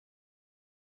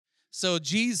So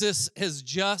Jesus has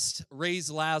just raised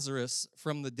Lazarus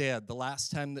from the dead, the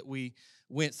last time that we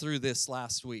went through this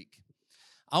last week.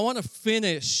 I want to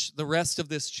finish the rest of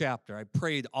this chapter. I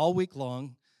prayed all week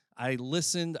long. I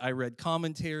listened, I read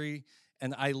commentary,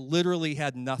 and I literally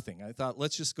had nothing. I thought,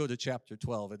 let's just go to chapter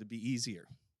 12. It'd be easier.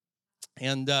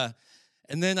 And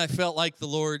then I felt like the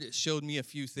Lord showed me a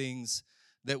few things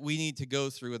that we need to go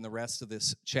through in the rest of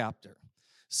this chapter.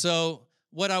 So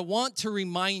what I want to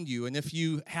remind you, and if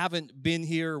you haven't been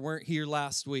here or weren't here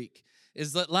last week,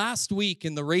 is that last week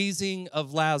in the raising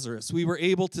of Lazarus, we were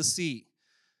able to see,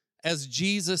 as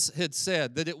Jesus had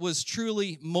said, that it was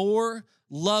truly more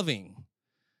loving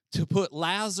to put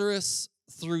Lazarus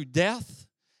through death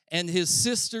and his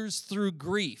sisters through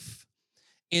grief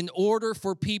in order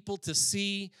for people to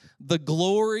see the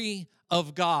glory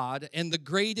of God and the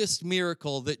greatest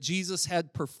miracle that Jesus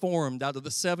had performed out of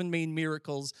the 7 main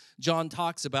miracles John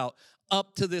talks about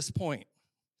up to this point.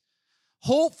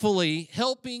 Hopefully,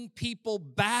 helping people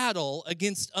battle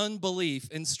against unbelief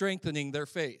and strengthening their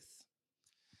faith.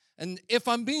 And if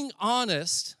I'm being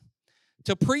honest,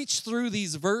 to preach through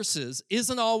these verses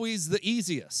isn't always the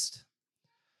easiest.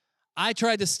 I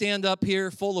tried to stand up here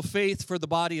full of faith for the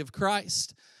body of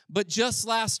Christ, but just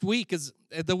last week,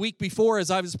 the week before,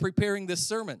 as I was preparing this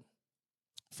sermon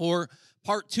for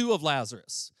part 2 of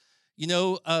Lazarus,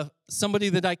 somebody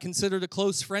that I considered a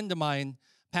close friend of mine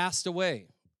passed away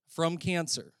from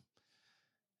cancer.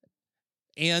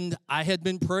 And I had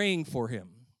been praying for him.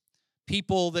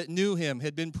 People that knew him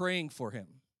had been praying for him.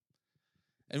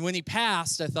 And when he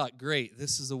passed, I thought, great,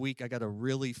 this is a week I got to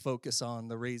really focus on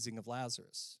the raising of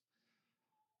Lazarus.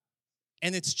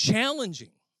 And it's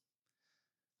challenging.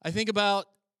 I think about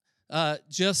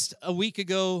just a week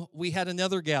ago, we had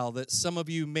another gal that some of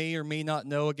you may or may not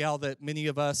know, a gal that many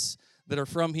of us that are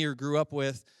from here grew up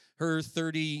with, her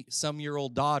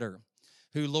 30-some-year-old daughter,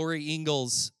 who Lori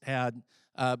Ingalls had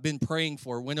been praying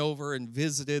for, went over and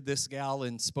visited this gal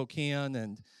in Spokane,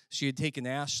 and she had taken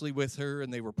Ashley with her,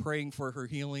 and they were praying for her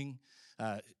healing.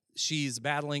 She's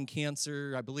battling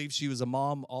cancer. I believe she was a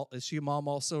mom. Is she a mom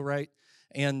also, right?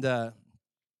 And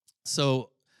so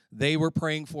they were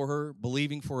praying for her,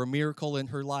 believing for a miracle in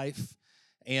her life,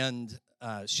 and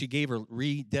she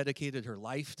rededicated her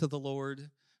life to the Lord,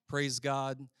 praise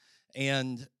God,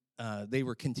 and they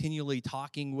were continually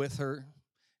talking with her,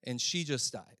 and she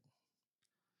just died.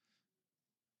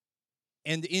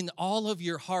 And in all of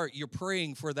your heart, you're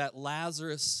praying for that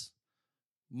Lazarus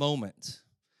moment,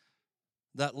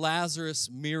 that Lazarus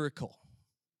miracle,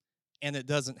 and it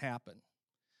doesn't happen.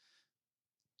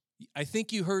 I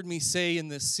think you heard me say in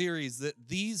this series that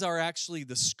these are actually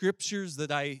the scriptures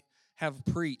that I have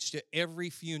preached at every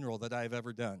funeral that I've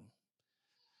ever done.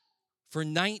 For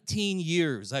 19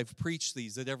 years, I've preached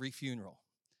these at every funeral.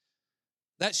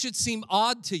 That should seem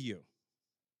odd to you.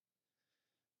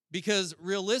 Because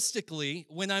realistically,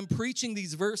 when I'm preaching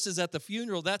these verses at the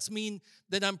funeral, that's mean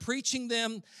that I'm preaching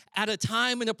them at a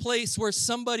time and a place where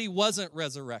somebody wasn't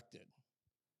resurrected.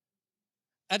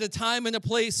 At a time and a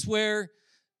place where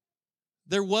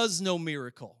there was no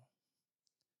miracle.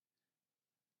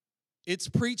 It's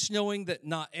preached knowing that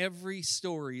not every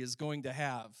story is going to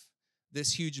have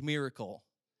this huge miracle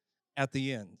at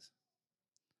the end.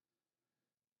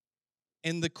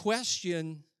 And the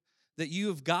question that you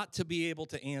have got to be able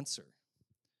to answer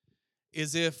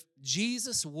is if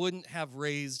Jesus wouldn't have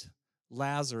raised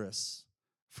Lazarus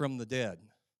from the dead,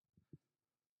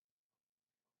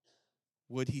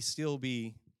 would he still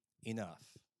be enough?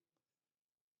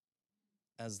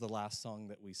 As the last song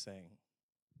that we sang.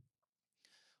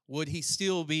 Would he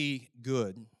still be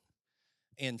good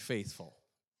and faithful?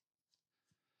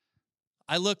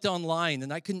 I looked online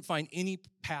and I couldn't find any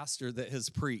pastor that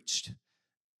has preached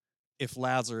if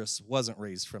Lazarus wasn't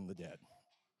raised from the dead.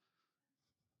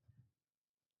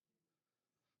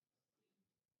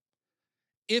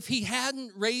 If he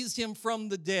hadn't raised him from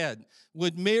the dead,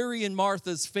 would Mary and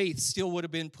Martha's faith still would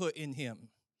have been put in him?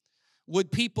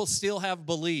 Would people still have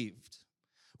believed?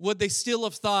 Would they still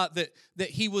have thought that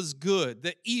he was good,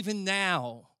 that even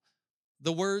now,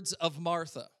 the words of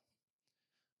Martha?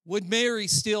 Would Mary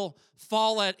still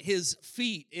fall at his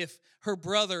feet if her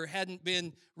brother hadn't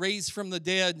been raised from the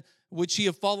dead? Would she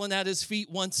have fallen at his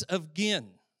feet once again?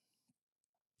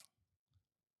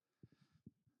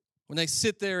 When I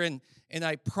sit there and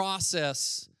I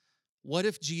process, what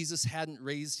if Jesus hadn't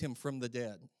raised him from the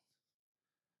dead?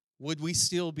 Would we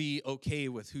still be okay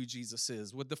with who Jesus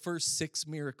is? Would the first 6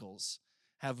 miracles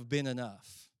have been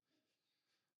enough?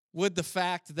 Would the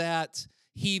fact that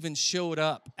he even showed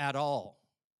up at all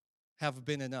have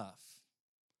been enough?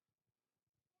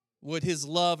 Would his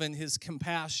love and his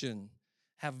compassion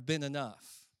have been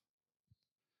enough?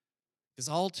 Because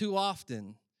all too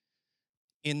often,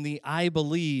 in the I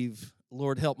believe,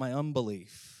 Lord help my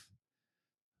unbelief,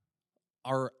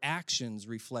 our actions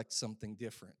reflect something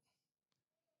different.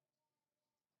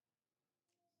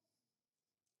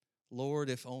 Lord,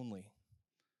 if only.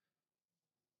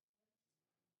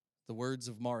 The words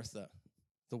of Martha,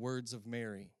 the words of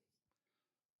Mary.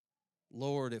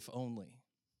 Lord, if only.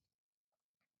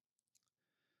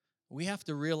 We have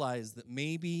to realize that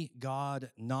maybe God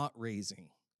not raising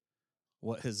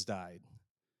what has died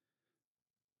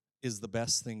is the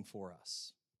best thing for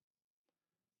us.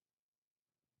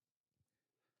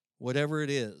 Whatever it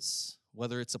is,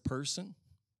 whether it's a person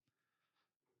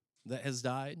that has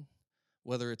died,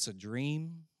 whether it's a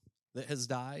dream that has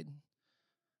died,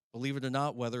 believe it or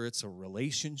not, whether it's a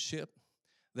relationship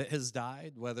that has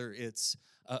died, whether it's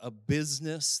a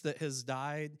business that has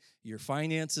died, your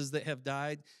finances that have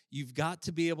died, you've got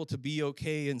to be able to be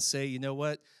okay and say, you know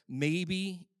what,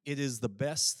 maybe it is the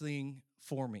best thing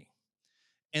for me.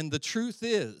 And the truth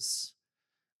is,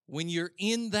 when you're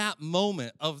in that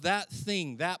moment of that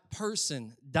thing, that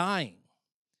person dying,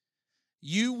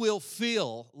 you will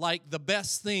feel like the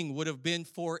best thing would have been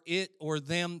for it or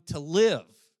them to live.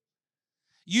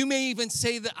 You may even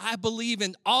say that I believe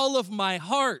in all of my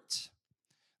heart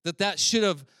that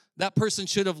that person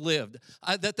should have lived,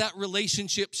 that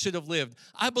relationship should have lived.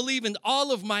 I believe in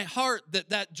all of my heart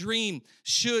that dream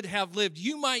should have lived.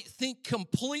 You might think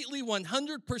completely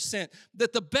 100%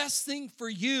 that the best thing for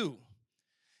you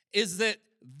is that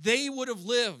they would have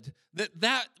lived,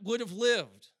 that would have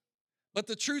lived. But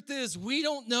the truth is, we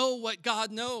don't know what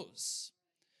God knows.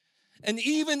 And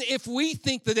even if we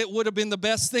think that it would have been the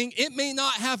best thing, it may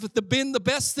not have been the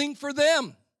best thing for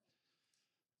them.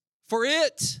 For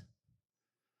it.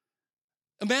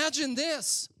 Imagine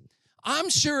this. I'm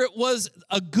sure it was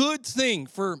a good thing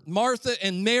for Martha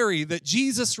and Mary that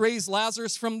Jesus raised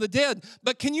Lazarus from the dead.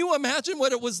 But can you imagine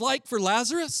what it was like for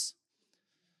Lazarus?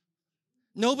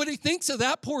 Nobody thinks of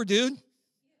that poor dude.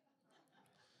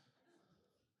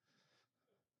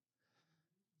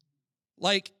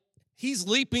 Like, he's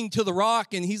leaping to the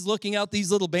rock and he's looking out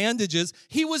these little bandages.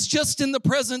 He was just in the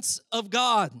presence of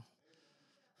God.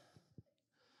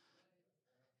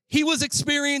 He was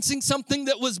experiencing something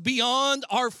that was beyond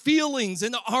our feelings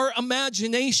and our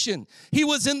imagination. He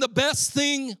was in the best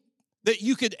thing that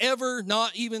you could ever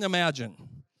not even imagine,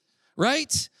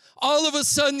 right? All of a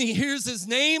sudden, he hears his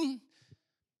name.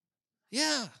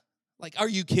 Yeah, like, are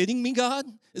you kidding me, God?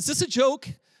 Is this a joke?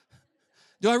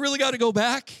 Do I really got to go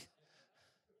back?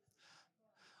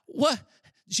 What?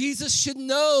 Jesus should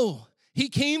know. He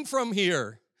came from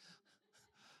here.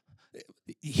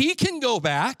 He can go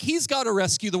back. He's got to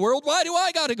rescue the world. Why do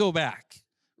I got to go back?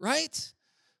 Right?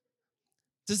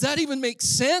 Does that even make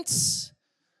sense?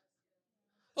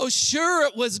 Oh, sure,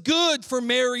 it was good for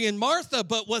Mary and Martha,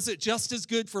 but was it just as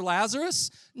good for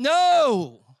Lazarus?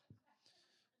 No.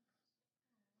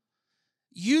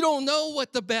 You don't know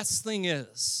what the best thing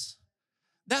is.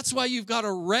 That's why you've got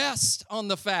to rest on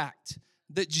the fact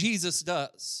that Jesus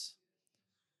does.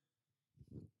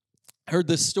 I heard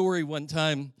this story one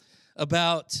time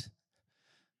about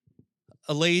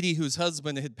a lady whose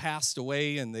husband had passed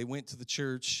away, and they went to the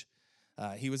church.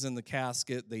 He was in the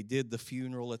casket. They did the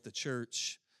funeral at the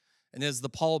church. And as the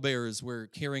pallbearers were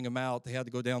carrying him out, they had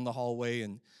to go down the hallway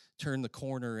and turn the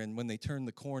corner. And when they turned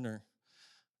the corner,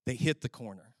 they hit the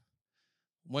corner.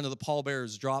 One of the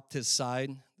pallbearers dropped his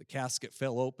side. The casket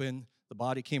fell open. The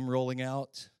body came rolling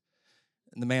out.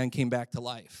 And the man came back to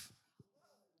life.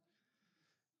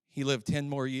 He lived 10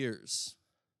 more years.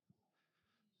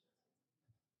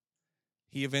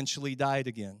 He eventually died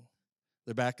again.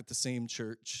 They're back at the same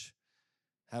church,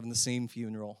 having the same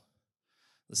funeral.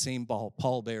 The same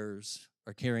pallbearers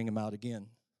are carrying him out again.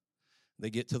 They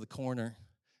get to the corner,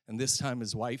 and this time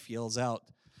his wife yells out,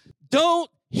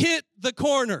 "Don't hit the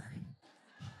corner."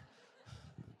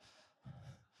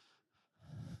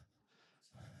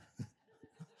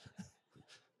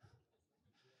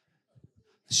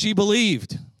 She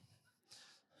believed.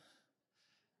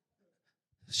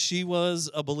 She was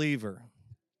a believer.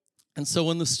 And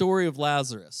so in the story of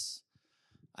Lazarus,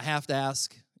 I have to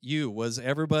ask you, was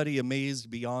everybody amazed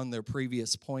beyond their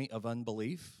previous point of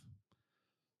unbelief?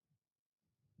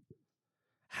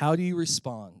 How do you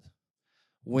respond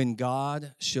when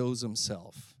God shows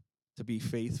himself to be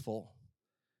faithful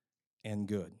and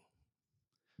good?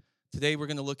 Today we're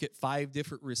going to look at 5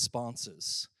 different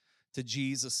responses to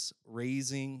Jesus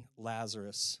raising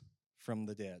Lazarus from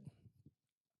the dead.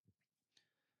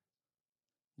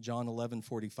 John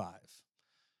 11:45.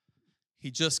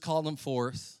 He just called them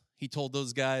forth. He told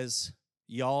those guys,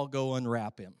 y'all go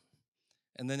unwrap him.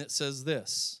 And then it says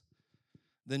this.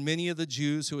 Then many of the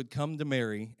Jews who had come to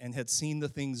Mary and had seen the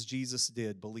things Jesus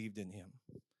did believed in him.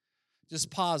 Just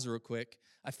pause real quick.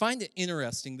 I find it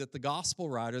interesting that the gospel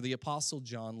writer, the Apostle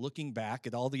John, looking back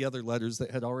at all the other letters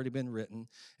that had already been written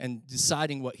and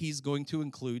deciding what he's going to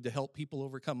include to help people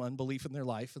overcome unbelief in their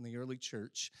life in the early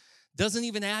church, doesn't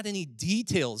even add any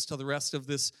details to the rest of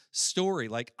this story.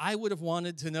 Like, I would have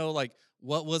wanted to know, like,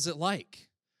 what was it like?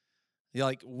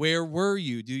 Like, where were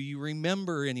you? Do you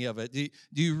remember any of it? Do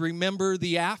you remember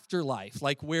the afterlife?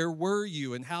 Like, where were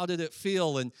you and how did it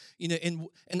feel? And and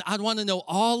I'd want to know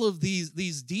all of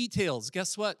these details.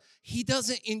 Guess what? He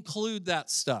doesn't include that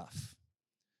stuff.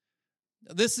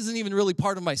 This isn't even really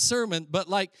part of my sermon, but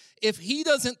like, if he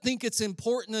doesn't think it's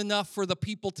important enough for the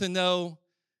people to know,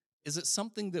 is it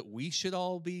something that we should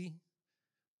all be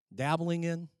dabbling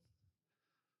in?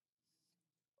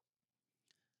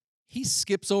 He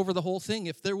skips over the whole thing.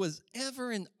 If there was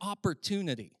ever an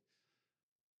opportunity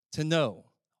to know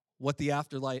what the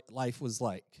afterlife was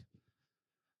like,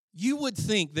 you would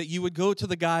think that you would go to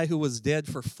the guy who was dead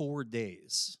for 4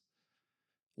 days.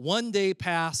 1 day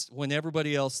passed when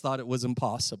everybody else thought it was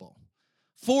impossible.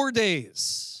 4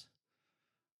 days.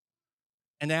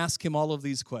 And ask him all of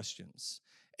these questions.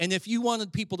 And if you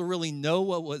wanted people to really know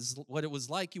what it was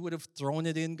like, you would have thrown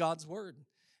it in God's word.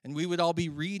 And we would all be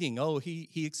reading, oh, he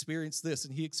experienced this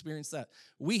and he experienced that.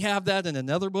 We have that in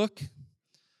another book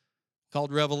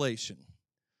called Revelation.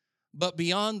 But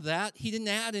beyond that, he didn't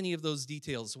add any of those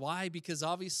details. Why? Because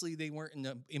obviously they weren't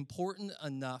important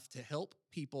enough to help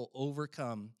people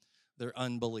overcome their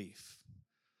unbelief.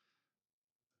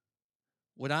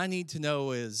 What I need to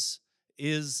know is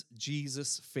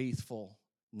Jesus faithful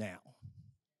now?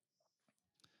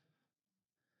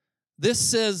 This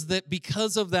says that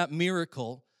because of that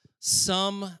miracle,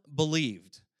 some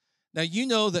believed. Now, you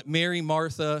know that Mary,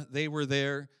 Martha, they were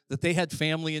there, that they had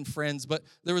family and friends, but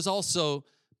there was also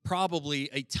probably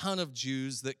a ton of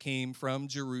Jews that came from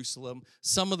Jerusalem,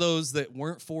 some of those that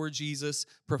weren't for Jesus,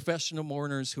 professional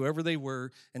mourners, whoever they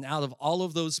were, and out of all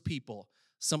of those people,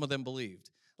 some of them believed.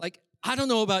 Like, I don't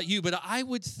know about you, but I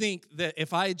would think that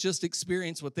if I had just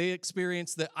experienced what they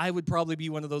experienced, that I would probably be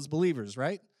one of those believers,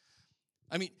 right?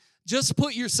 I mean, just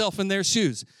put yourself in their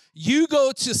shoes. You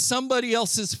go to somebody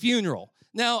else's funeral.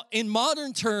 Now, in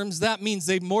modern terms, that means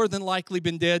they've more than likely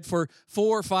been dead for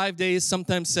 4 or 5 days,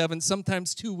 sometimes 7,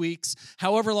 sometimes 2 weeks,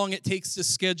 however long it takes to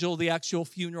schedule the actual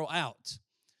funeral out.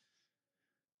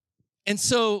 And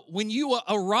so when you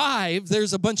arrive,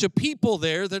 there's a bunch of people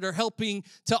there that are helping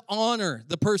to honor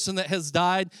the person that has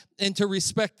died and to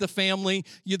respect the family.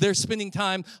 They're spending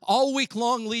time all week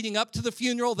long leading up to the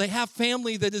funeral. They have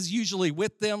family that is usually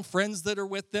with them, friends that are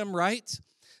with them, right?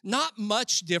 Not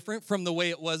much different from the way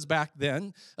it was back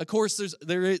then. Of course,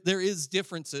 there is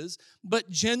differences, but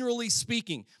generally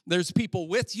speaking, there's people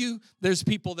with you, there's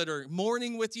people that are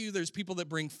mourning with you, there's people that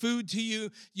bring food to you,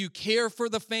 you care for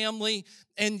the family,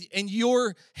 and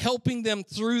you're helping them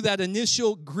through that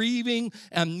initial grieving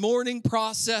and mourning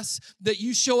process that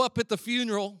you show up at the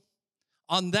funeral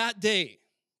on that day.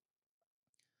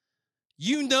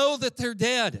 You know that they're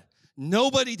dead.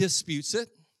 Nobody disputes it.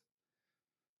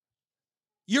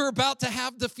 You're about to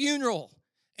have the funeral,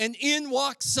 and in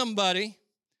walks somebody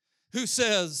who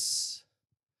says,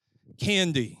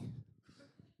 Candy,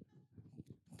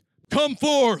 come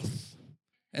forth.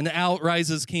 And out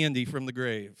rises Candy from the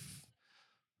grave,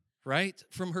 right?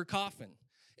 From her coffin.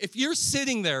 If you're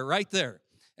sitting there, right there,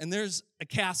 and there's a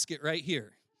casket right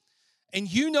here,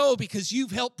 and you know because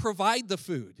you've helped provide the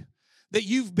food, that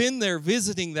you've been there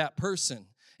visiting that person,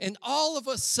 and all of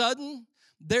a sudden,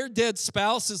 their dead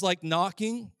spouse is like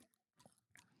knocking.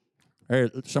 Hey,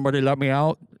 somebody let me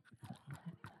out.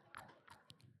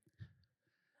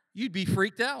 You'd be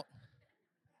freaked out.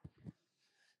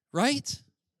 Right?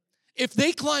 If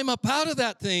they climb up out of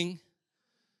that thing,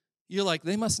 you're like,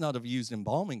 they must not have used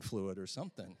embalming fluid or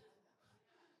something.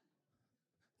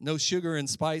 No sugar and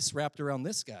spice wrapped around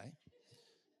this guy.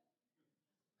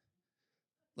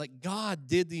 Like, God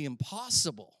did the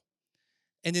impossible.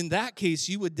 And in that case,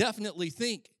 you would definitely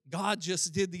think God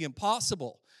just did the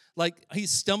impossible. Like, he's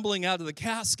stumbling out of the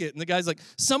casket, and the guy's like,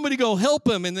 somebody go help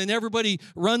him. And then everybody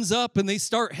runs up, and they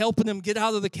start helping him get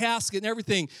out of the casket and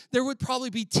everything. There would probably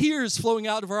be tears flowing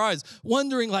out of our eyes,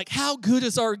 wondering, like, how good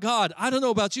is our God? I don't know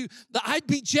about you, but I'd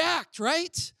be jacked,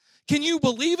 right? Can you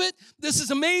believe it? This is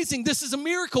amazing. This is a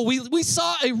miracle. We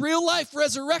saw a real-life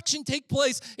resurrection take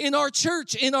place in our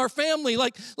church, in our family.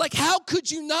 Like, how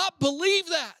could you not believe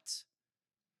that?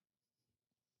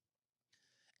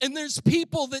 And there's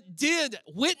people that did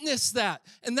witness that.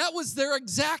 And that was their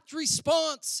exact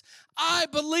response. I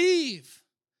believe.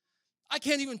 I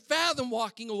can't even fathom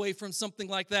walking away from something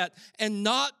like that and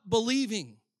not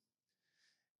believing.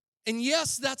 And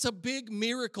yes, that's a big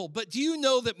miracle, but do you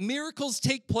know that miracles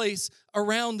take place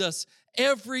around us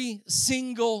every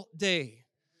single day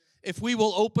if we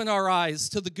will open our eyes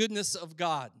to the goodness of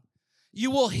God?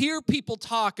 You will hear people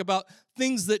talk about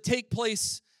things that take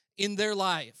place in their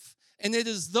life. And it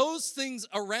is those things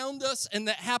around us and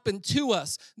that happen to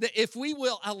us that if we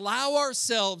will allow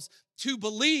ourselves to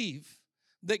believe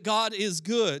that God is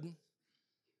good,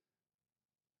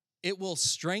 it will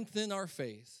strengthen our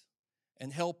faith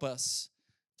and help us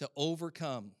to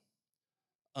overcome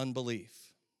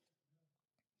unbelief.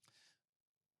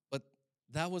 But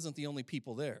that wasn't the only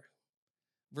people there.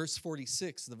 Verse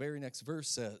 46, the very next verse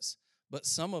says, but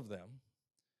some of them,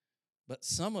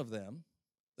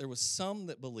 there was some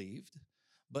that believed,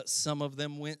 but some of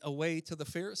them went away to the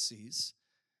Pharisees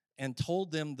and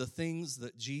told them the things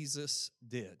that Jesus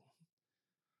did.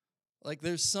 Like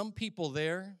there's some people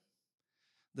there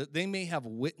that they may have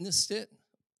witnessed it.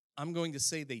 I'm going to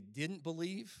say they didn't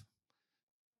believe.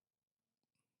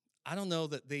 I don't know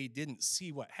that they didn't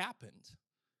see what happened.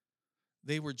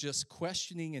 They were just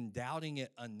questioning and doubting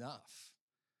it enough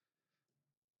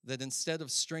that instead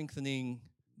of strengthening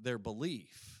their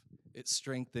belief, it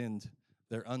strengthened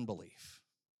their unbelief.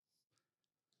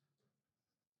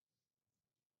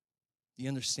 Do you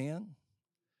understand?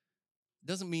 It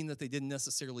doesn't mean that they didn't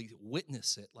necessarily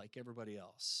witness it like everybody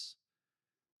else.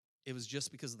 It was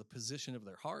just because of the position of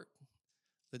their heart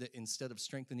that instead of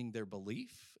strengthening their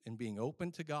belief and being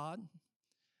open to God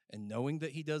and knowing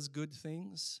that He does good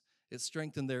things, it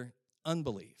strengthened their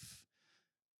unbelief.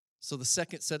 So the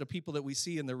second set of people that we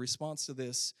see in their response to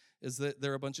this is that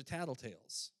they're a bunch of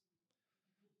tattletales.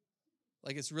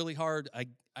 Like it's really hard,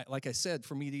 like I said,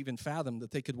 for me to even fathom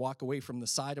that they could walk away from the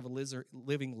side of a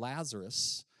living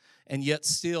Lazarus and yet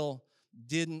still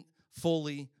didn't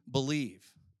fully believe.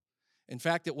 In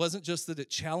fact, it wasn't just that it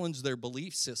challenged their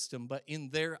belief system, but in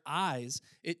their eyes,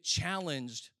 it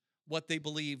challenged what they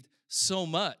believed so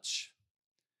much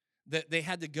that they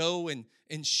had to go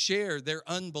and share their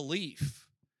unbelief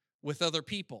with other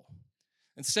people.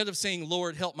 Instead of saying,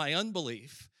 Lord, help my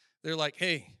unbelief, they're like,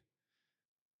 hey,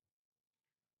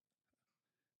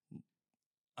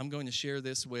 I'm going to share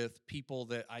this with people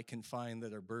that I can find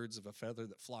that are birds of a feather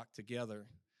that flock together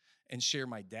and share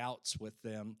my doubts with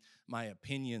them, my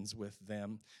opinions with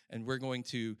them, and we're going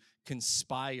to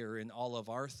conspire in all of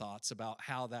our thoughts about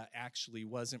how that actually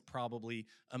wasn't probably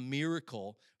a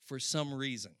miracle for some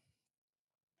reason.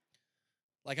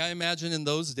 Like I imagine in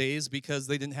those days, because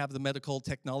they didn't have the medical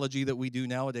technology that we do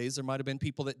nowadays, there might have been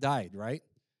people that died, right?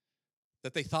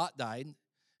 That they thought died,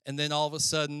 and then all of a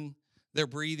sudden they're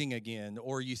breathing again,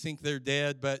 or you think they're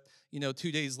dead, but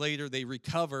 2 days later they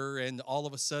recover, and all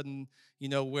of a sudden,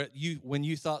 when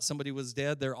you thought somebody was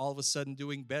dead, they're all of a sudden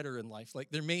doing better in life. Like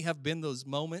there may have been those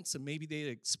moments, and maybe they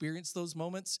experienced those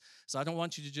moments. So I don't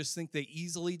want you to just think they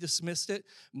easily dismissed it.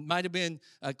 Might have been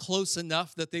close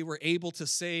enough that they were able to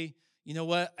say, you know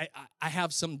what, I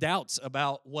have some doubts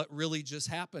about what really just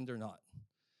happened or not.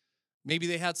 Maybe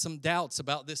they had some doubts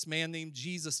about this man named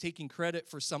Jesus taking credit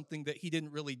for something that he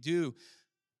didn't really do,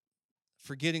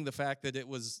 forgetting the fact that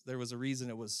there was a reason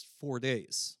it was 4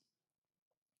 days.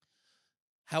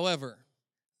 However,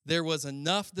 there was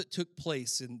enough that took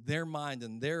place in their mind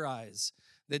and their eyes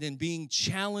that in being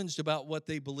challenged about what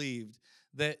they believed,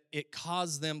 that it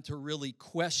caused them to really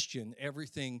question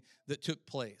everything that took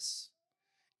place.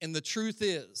 And the truth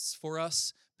is, for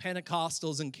us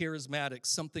Pentecostals and charismatics,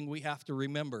 something we have to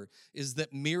remember is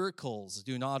that miracles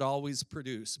do not always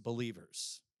produce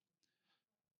believers.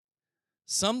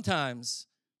 Sometimes,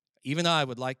 even I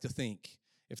would like to think,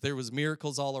 if there was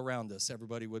miracles all around us,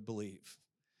 everybody would believe.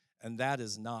 And that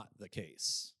is not the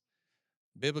case.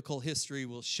 Biblical history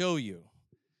will show you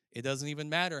it doesn't even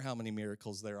matter how many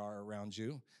miracles there are around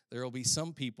you. There will be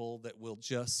some people that will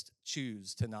just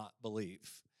choose to not believe.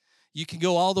 You can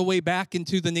go all the way back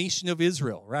into the nation of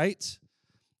Israel, right?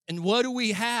 And what do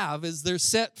we have is they're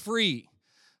set free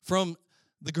from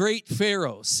the great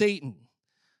Pharaoh, Satan,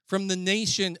 from the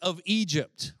nation of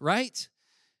Egypt, right?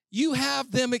 You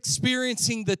have them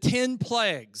experiencing the 10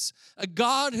 plagues, a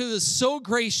God who is so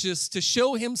gracious to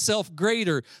show himself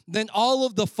greater than all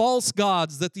of the false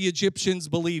gods that the Egyptians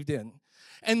believed in.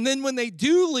 And then when they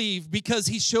do leave because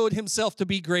he showed himself to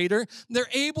be greater, they're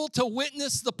able to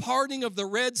witness the parting of the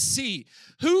Red Sea.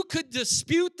 Who could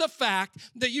dispute the fact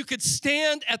that you could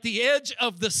stand at the edge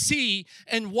of the sea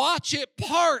and watch it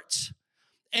part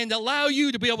and allow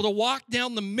you to be able to walk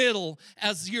down the middle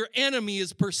as your enemy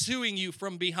is pursuing you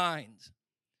from behind?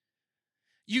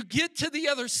 You get to the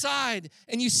other side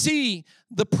and you see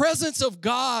the presence of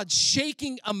God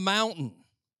shaking a mountain.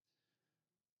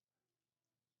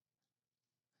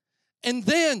 And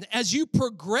then as you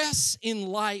progress in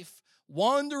life,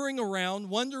 wandering around,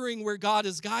 wondering where God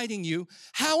is guiding you,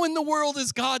 how in the world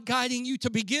is God guiding you to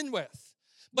begin with?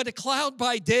 But a cloud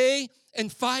by day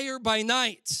and fire by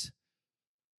night.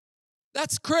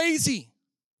 That's crazy.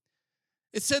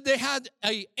 It said they had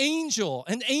an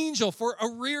angel for a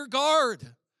rear guard,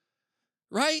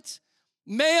 right?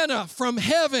 Manna from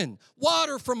heaven,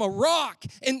 water from a rock,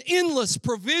 and endless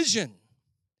provision.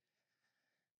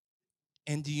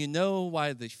 And do you know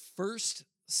why the first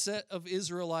set of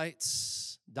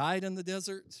Israelites died in the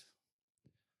desert?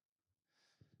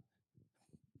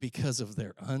 Because of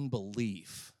their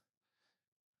unbelief.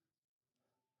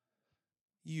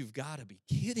 You've got to be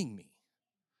kidding me.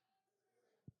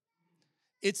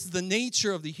 It's the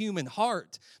nature of the human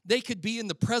heart. They could be in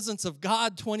the presence of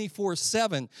God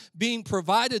 24/7, being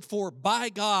provided for by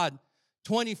God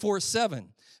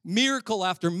 24/7. Miracle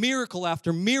after miracle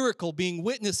after miracle being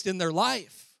witnessed in their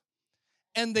life.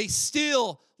 And they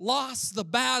still lost the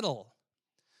battle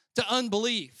to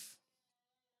unbelief.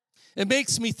 It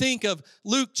makes me think of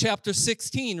Luke chapter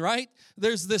 16, right?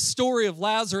 There's this story of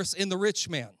Lazarus and the rich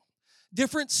man.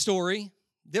 Different story.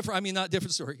 Not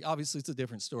different story. Obviously, it's a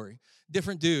different story.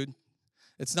 Different dude.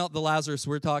 It's not the Lazarus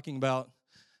we're talking about.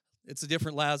 It's a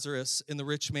different Lazarus and the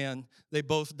rich man. They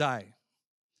both die.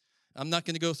 I'm not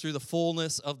going to go through the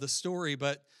fullness of the story,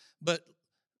 but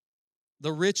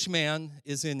the rich man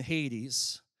is in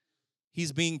Hades.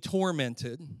 He's being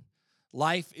tormented.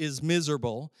 Life is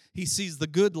miserable. He sees the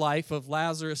good life of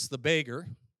Lazarus the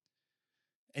beggar.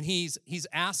 And he's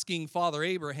asking Father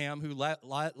Abraham, who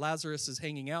Lazarus is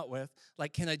hanging out with,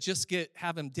 like, can I just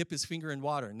have him dip his finger in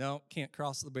water? No, can't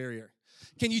cross the barrier.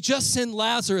 Can you just send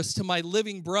Lazarus to my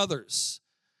living brothers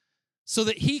so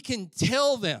that he can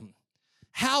tell them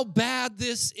how bad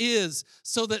this is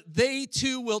so that they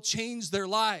too will change their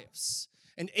lives?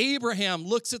 And Abraham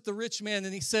looks at the rich man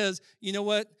and he says, you know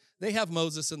what? They have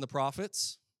Moses and the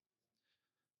prophets.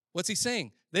 What's he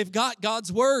saying? They've got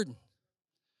God's word.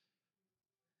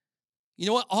 You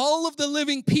know what? All of the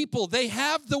living people, they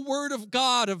have the word of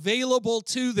God available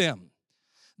to them.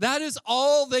 That is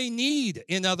all they need,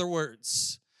 in other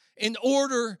words, in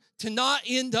order to not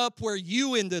end up where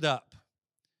you ended up.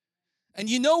 And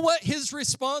you know what his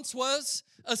response was?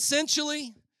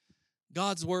 Essentially,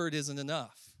 God's word isn't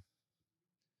enough.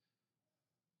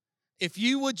 If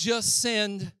you would just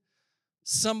send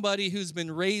somebody who's been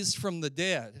raised from the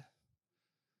dead,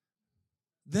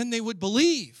 then they would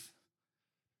believe.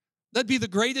 That'd be the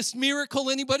greatest miracle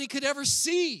anybody could ever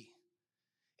see.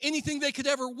 Anything they could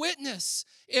ever witness.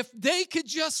 If they could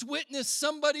just witness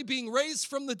somebody being raised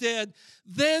from the dead,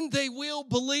 then they will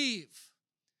believe.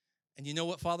 And you know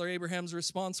what Father Abraham's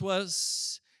response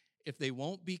was? If they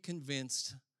won't be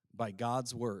convinced by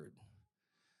God's word,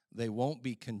 they won't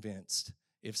be convinced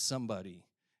if somebody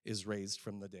is raised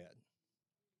from the dead.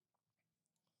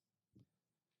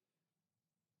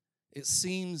 It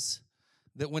seems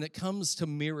that when it comes to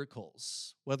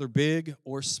miracles, whether big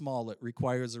or small, it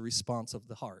requires a response of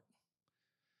the heart.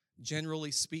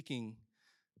 Generally speaking,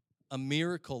 a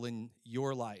miracle in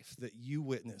your life that you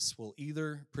witness will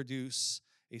either produce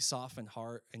a softened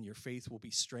heart and your faith will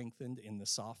be strengthened in the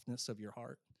softness of your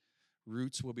heart.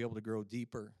 Roots will be able to grow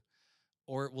deeper,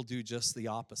 or it will do just the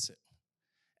opposite.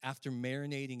 After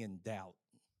marinating in doubt,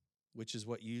 which is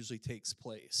what usually takes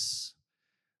place,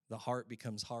 the heart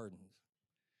becomes hardened.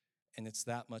 And it's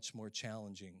that much more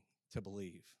challenging to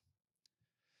believe.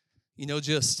 You know,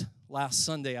 just last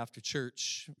Sunday after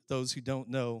church, those who don't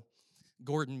know,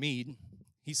 Gordon Mead,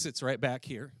 he sits right back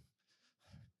here.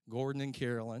 Gordon and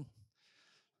Carolyn.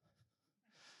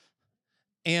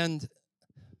 And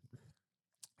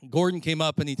Gordon came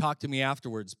up and he talked to me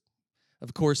afterwards.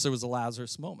 Of course, there was a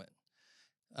Lazarus moment.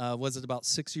 Was it about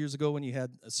 6 years ago when you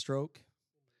had a stroke?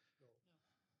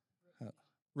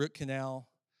 Root canal.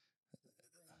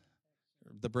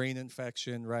 The brain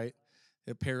infection, right?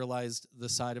 It paralyzed the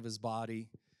side of his body.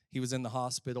 He was in the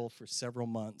hospital for several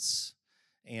months,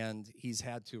 and he's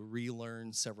had to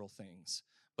relearn several things.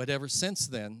 But ever since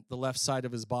then, the left side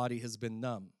of his body has been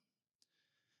numb.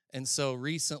 And so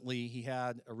recently, he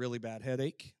had a really bad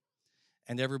headache,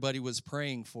 and everybody was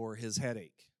praying for his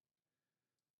headache.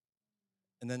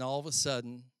 And then all of a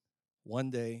sudden,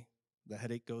 one day, the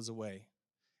headache goes away,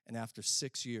 and after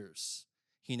 6 years,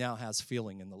 he now has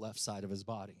feeling in the left side of his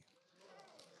body.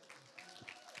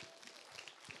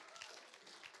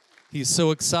 He's so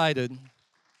excited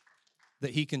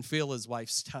that he can feel his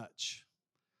wife's touch.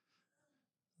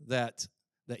 That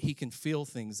that he can feel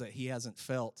things that he hasn't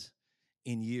felt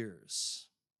in years.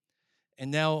 And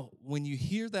now, when you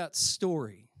hear that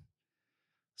story,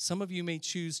 some of you may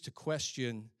choose to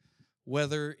question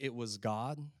whether it was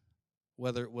God,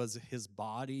 whether it was his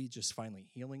body just finally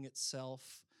healing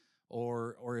itself,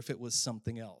 or if it was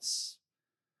something else.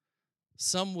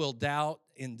 Some will doubt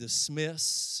and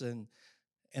dismiss,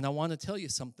 and I want to tell you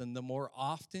something. The more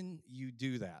often you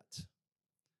do that,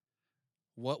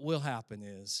 what will happen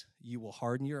is you will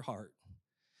harden your heart,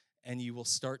 and you will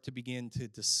start to begin to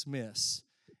dismiss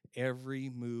every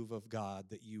move of God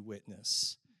that you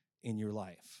witness in your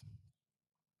life.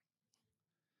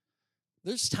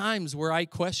 There's times where I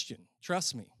question,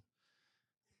 trust me.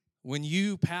 When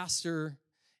you pastor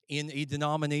in a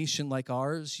denomination like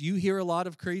ours, you hear a lot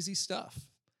of crazy stuff.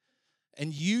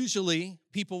 And usually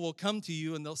people will come to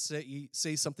you and they'll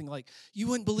say something like, you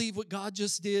wouldn't believe what God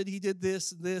just did. He did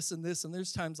this and this and this. And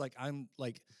there's times like I'm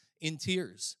like in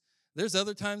tears. There's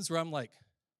other times where I'm like,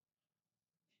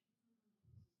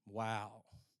 wow,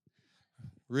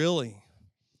 really?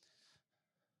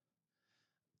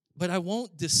 But I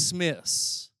won't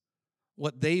dismiss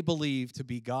what they believe to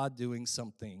be God doing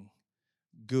something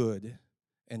good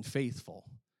and faithful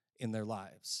in their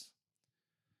lives.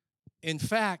 In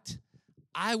fact,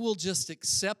 I will just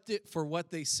accept it for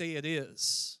what they say it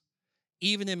is,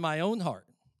 even in my own heart,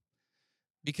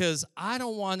 because I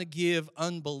don't want to give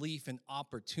unbelief an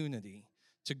opportunity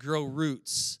to grow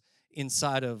roots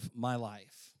inside of my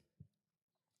life.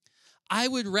 I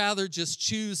would rather just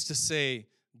choose to say,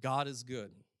 God is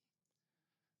good,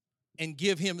 and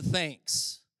give him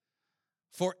thanks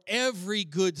for every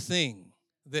good thing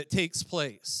that takes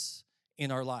place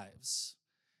in our lives.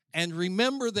 And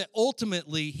remember that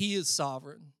ultimately he is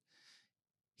sovereign.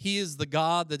 He is the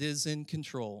God that is in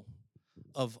control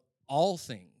of all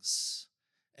things,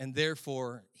 and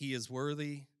therefore he is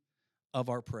worthy of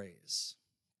our praise.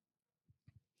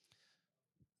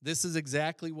 This is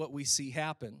exactly what we see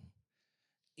happen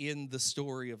in the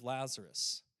story of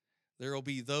Lazarus. There will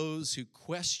be those who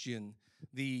question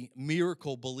the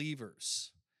miracle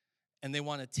believers, and they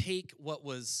want to take what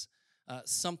was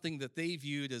something that they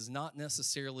viewed as not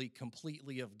necessarily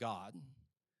completely of God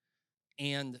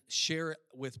and share it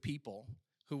with people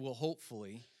who will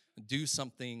hopefully do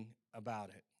something about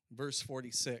it. Verse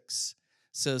 46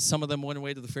 says, some of them went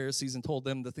away to the Pharisees and told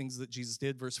them the things that Jesus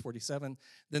did. Verse 47,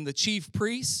 then the chief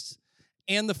priests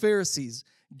and the Pharisees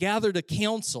gathered a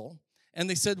council, and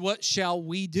they said, what shall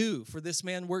we do? For this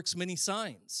man works many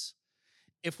signs.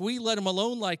 If we let him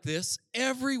alone like this,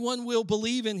 everyone will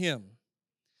believe in him,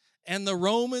 and the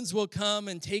Romans will come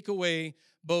and take away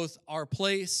both our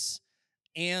place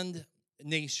and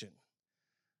nation.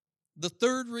 The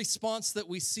third response that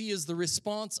we see is the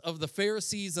response of the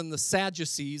Pharisees and the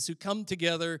Sadducees, who come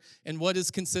together in what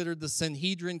is considered the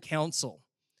Sanhedrin Council.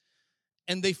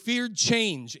 And they feared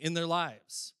change in their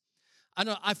lives.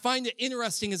 I find it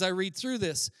interesting as I read through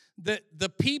this that the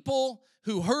people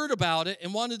who heard about it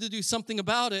and wanted to do something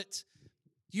about it,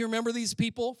 do you remember these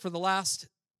people for the last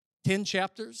 10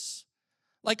 chapters?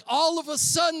 Like all of a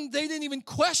sudden, they didn't even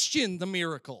question the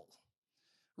miracle,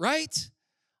 right?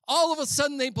 All of a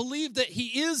sudden, they believed that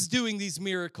he is doing these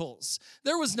miracles.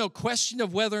 There was no question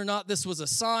of whether or not this was a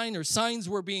sign or signs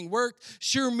were being worked.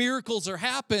 Sure, miracles are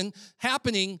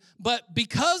happening, but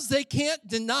because they can't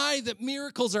deny that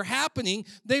miracles are happening,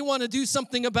 they want to do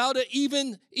something about it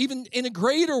even in a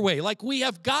greater way. Like, we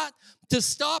have got to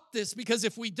stop this, because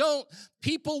if we don't,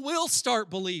 people will start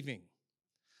believing.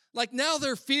 Like, now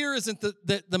their fear isn't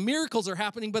that the miracles are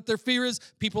happening, but their fear is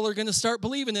people are going to start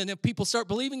believing. And if people start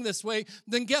believing this way,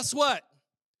 then guess what?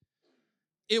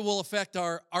 It will affect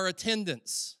our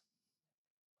attendance.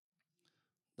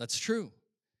 That's true.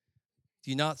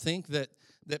 Do you not think that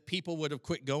people would have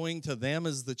quit going to them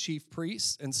as the chief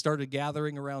priests and started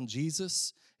gathering around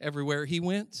Jesus everywhere he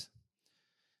went?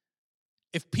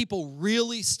 If people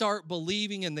really start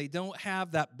believing and they don't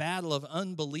have that battle of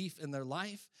unbelief in their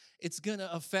life, it's going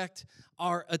to affect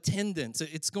our attendance.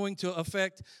 It's going to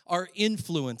affect our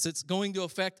influence. It's going to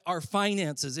affect our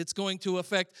finances. It's going to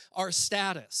affect our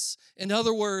status. In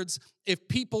other words, if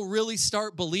people really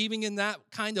start believing in that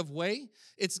kind of way,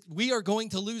 we are going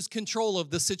to lose control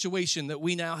of the situation that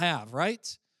we now have,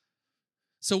 right?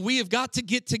 So we have got to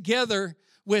get together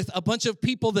with a bunch of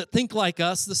people that think like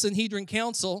us, the Sanhedrin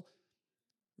Council.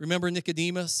 Remember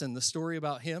Nicodemus and the story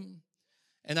about him?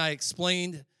 And I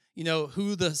explained You know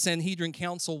who the Sanhedrin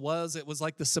Council was? It was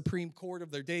like the Supreme Court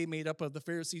of their day, made up of the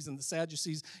Pharisees and the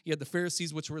Sadducees. You had the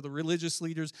Pharisees, which were the religious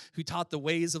leaders who taught the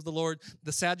ways of the Lord.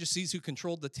 The Sadducees, who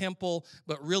controlled the temple,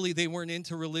 but really they weren't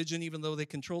into religion, even though they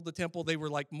controlled the temple. They were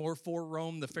like more for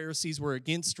Rome. The Pharisees were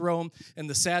against Rome. And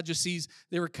the Sadducees,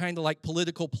 they were kind of like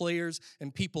political players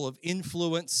and people of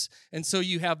influence. And so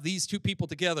you have these two people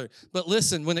together. But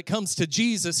listen, when it comes to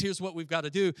Jesus, here's what we've got to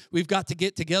do. We've got to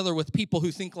get together with people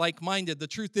who think like-minded. The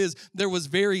truth is, there was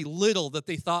very little that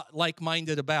they thought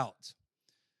like-minded about.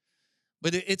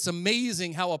 But it's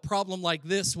amazing how a problem like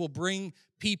this will bring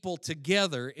people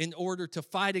together in order to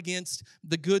fight against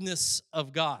the goodness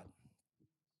of God.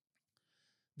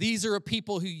 These are a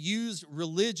people who used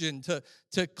religion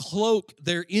to cloak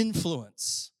their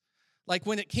influence. Like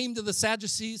when it came to the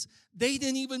Sadducees, they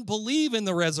didn't even believe in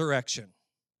the resurrection.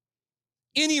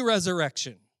 Any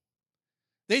resurrection.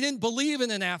 They didn't believe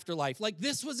in an afterlife. Like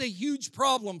this was a huge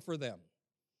problem for them.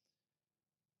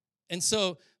 And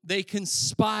so they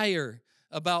conspire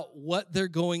about what they're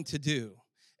going to do.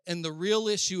 And the real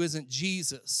issue isn't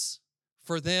Jesus.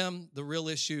 For them, the real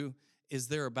issue is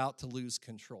they're about to lose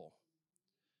control.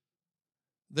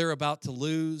 They're about to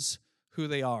lose who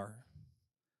they are.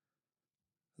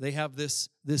 They have this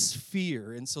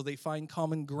fear, and so they find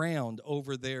common ground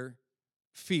over their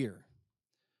fear.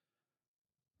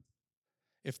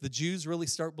 If the Jews really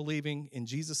start believing in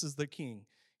Jesus as their king,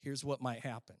 here's what might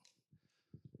happen.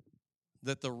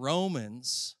 That the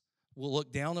Romans will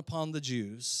look down upon the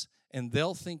Jews, and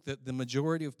they'll think that the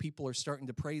majority of people are starting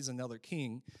to praise another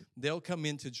king. They'll come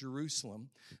into Jerusalem.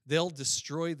 They'll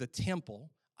destroy the temple,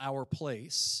 our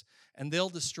place, and they'll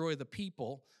destroy the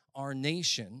people, our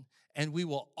nation, and we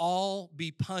will all be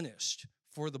punished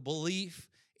for the belief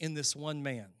in this one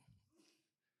man.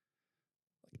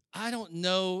 I don't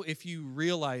know if you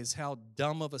realize how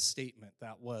dumb of a statement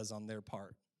that was on their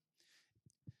part.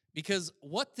 Because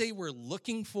what they were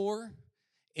looking for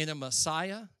in a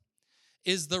Messiah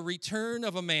is the return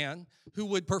of a man who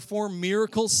would perform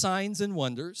miracles, signs, and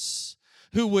wonders,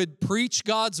 who would preach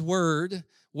God's word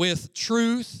with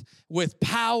truth, with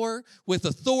power, with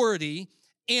authority,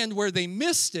 and where they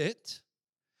missed it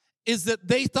is that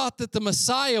they thought that the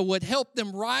Messiah would help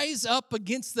them rise up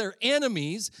against their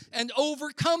enemies and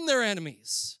overcome their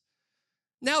enemies.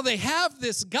 Now they have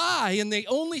this guy, and the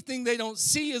only thing they don't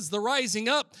see is the rising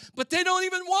up, but they don't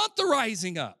even want the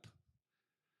rising up.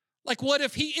 Like, what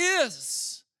if he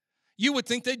is? You would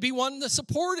think they'd be wanting to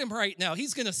support him right now.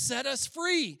 He's going to set us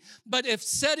free. But if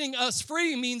setting us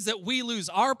free means that we lose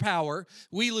our power,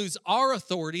 we lose our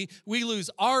authority, we lose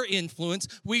our influence,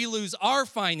 we lose our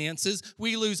finances,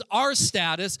 we lose our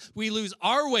status, we lose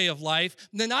our way of life,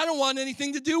 then I don't want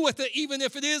anything to do with it, even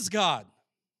if it is God.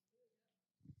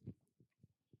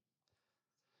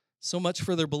 So much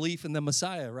for their belief in the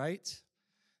Messiah, right?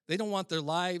 They don't want their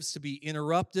lives to be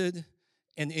interrupted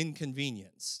and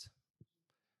inconvenienced.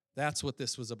 That's what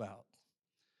this was about.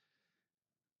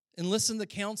 And listen, the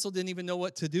council didn't even know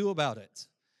what to do about it.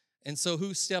 And so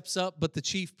who steps up but the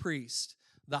chief priest,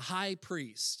 the high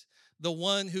priest, the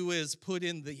one who is put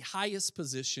in the highest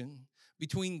position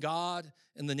between God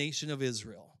and the nation of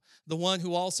Israel, the one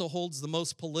who also holds the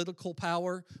most political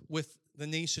power with the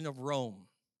nation of Rome.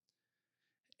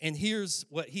 And here's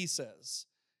what he says.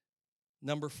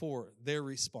 Number 4, their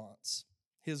response,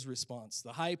 his response.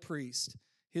 The high priest,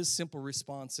 his simple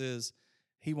response is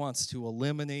he wants to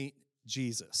eliminate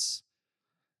Jesus.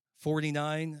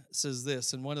 49 says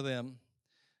this, and one of them,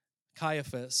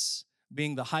 Caiaphas,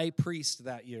 being the high priest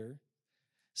that year,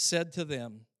 said to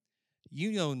them,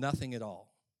 "You know nothing at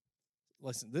all."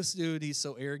 Listen, this dude, he's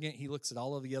so arrogant. He looks at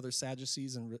all of the other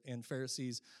Sadducees and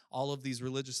Pharisees, all of these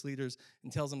religious leaders,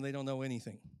 and tells them they don't know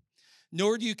anything.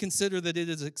 Nor do you consider that it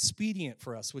is expedient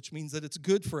for us, which means that it's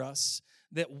good for us,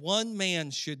 that one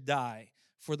man should die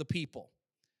for the people,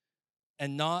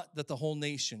 and not that the whole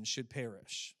nation should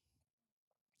perish.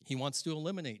 He wants to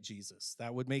eliminate Jesus.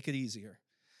 That would make it easier.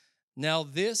 Now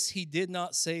this he did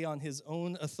not say on his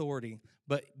own authority,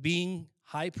 but being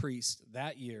high priest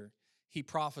that year, he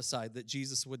prophesied that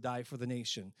Jesus would die for the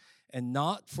nation, and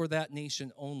not for that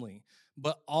nation only,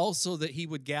 but also that he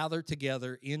would gather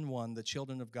together in one the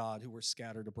children of God who were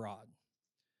scattered abroad.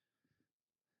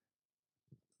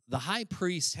 The high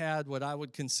priest had what I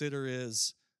would consider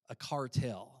is a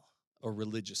cartel, a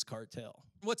religious cartel.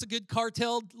 What's a good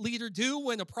cartel leader do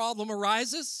when a problem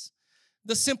arises?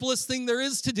 The simplest thing there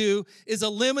is to do is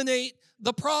eliminate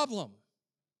the problem.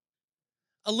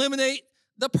 Eliminate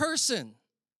the person.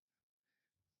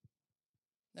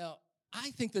 Now,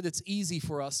 I think that it's easy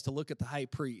for us to look at the high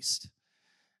priest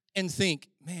and think,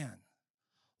 man,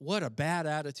 what a bad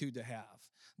attitude to have.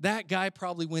 that guy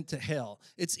probably went to hell.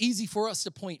 It's easy for us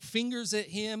to point fingers at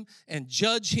him and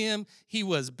judge him. He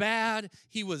was bad.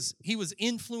 He was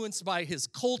influenced by his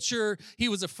culture. He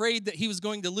was afraid that he was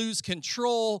going to lose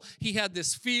control. He had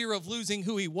this fear of losing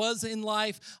who he was in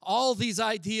life. All these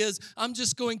ideas, I'm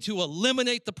just going to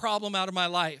eliminate the problem out of my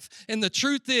life. And the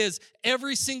truth is,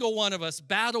 every single one of us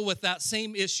battle with that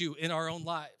same issue in our own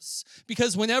lives.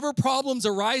 Because whenever problems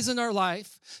arise in our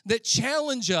life that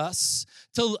challenge us,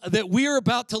 that we're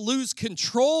about to lose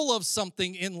control of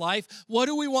something in life, what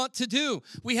do we want to do?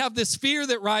 We have this fear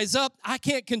that rise up. I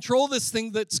can't control this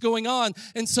thing that's going on.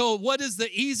 And so what is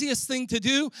the easiest thing to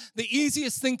do? The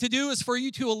easiest thing to do is for you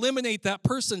to eliminate that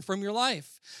person from your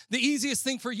life. The easiest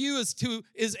thing for you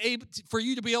for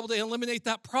you to be able to eliminate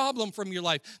that problem from your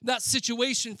life, that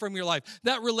situation from your life,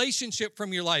 that relationship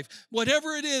from your life,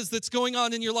 whatever it is that's going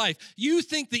on in your life. You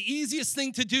think the easiest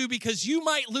thing to do, because you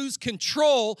might lose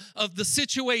control of the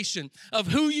situation, of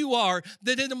who you are,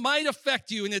 that it might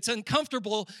affect you and it's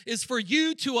uncomfortable, is for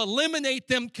you to eliminate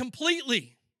them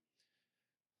completely.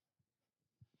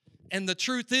 And the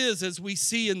truth is, as we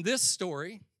see in this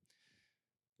story,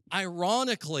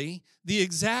 ironically, the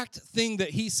exact thing that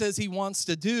he says he wants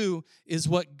to do is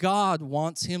what God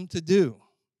wants him to do.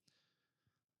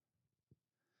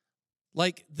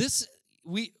 Like this,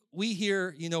 we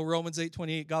hear, Romans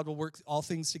 8:28, God will work all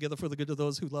things together for the good of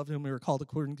those who love him and are called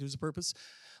according to his purpose.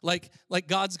 Like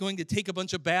God's going to take a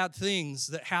bunch of bad things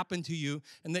that happen to you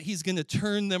and that he's going to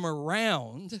turn them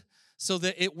around so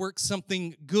that it works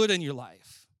something good in your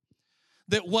life.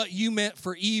 That what you meant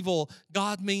for evil,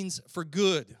 God means for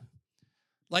good.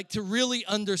 Like, to really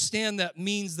understand that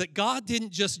means that God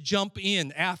didn't just jump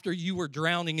in after you were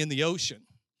drowning in the ocean,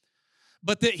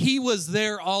 but that he was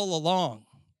there all along.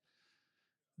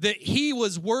 That he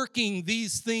was working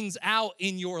these things out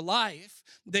in your life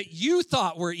that you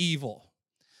thought were evil,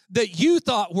 that you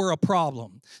thought were a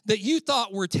problem, that you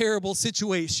thought were terrible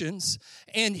situations,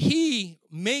 and he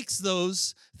makes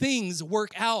those things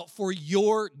work out for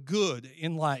your good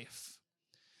in life.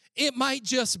 It might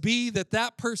just be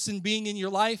that person being in your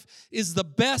life is the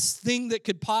best thing that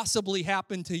could possibly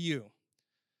happen to you.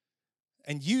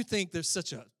 And you think there's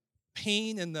such a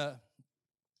pain in the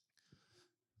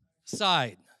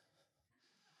side.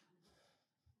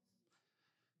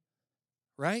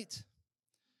 Right?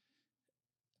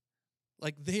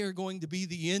 Like they are going to be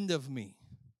the end of me.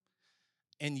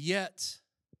 And yet,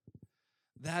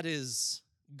 that is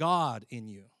God in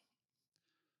you.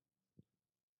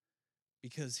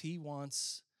 Because he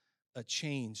wants a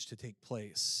change to take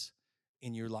place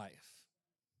in your life.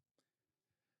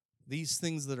 These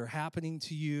things that are happening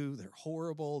to you, they're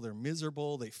horrible, they're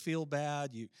miserable, they feel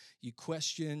bad. You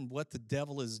question what the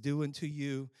devil is doing to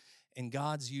you, and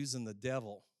God's using the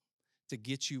devil to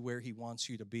get you where he wants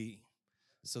you to be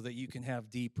so that you can have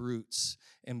deep roots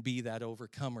and be that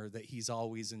overcomer that he's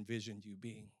always envisioned you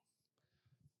being.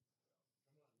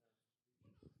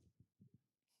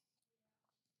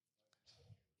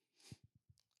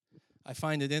 I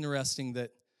find it interesting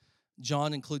that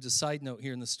John includes a side note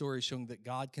here in the story showing that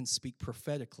God can speak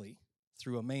prophetically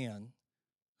through a man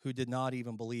who did not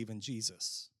even believe in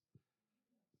Jesus.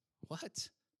 What?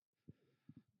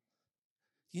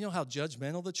 You know how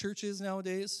judgmental the church is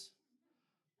nowadays?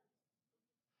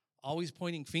 Always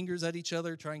pointing fingers at each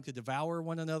other, trying to devour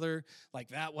one another. Like,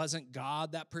 that wasn't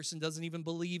God. That person doesn't even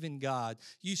believe in God.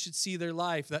 You should see their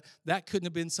life. That couldn't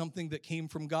have been something that came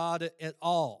from God at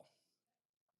all.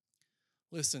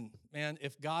 Listen, man,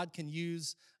 if God can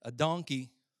use a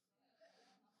donkey,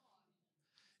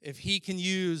 if he can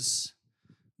use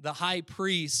the high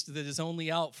priest that is only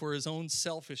out for his own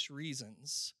selfish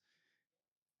reasons,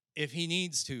 if he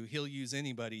needs to, he'll use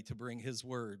anybody to bring his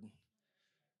word.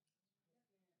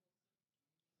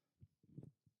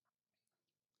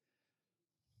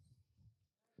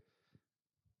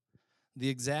 The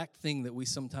exact thing that we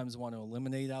sometimes want to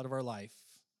eliminate out of our life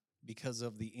because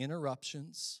of the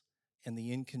interruptions and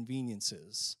the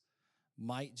inconveniences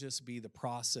might just be the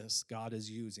process God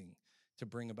is using to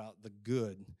bring about the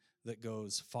good that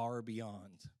goes far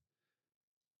beyond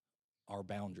our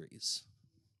boundaries.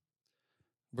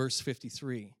 Verse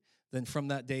 53, then from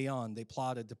that day on, they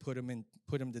plotted to put him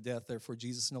to death. Therefore,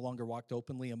 Jesus no longer walked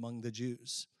openly among the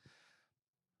Jews,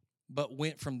 but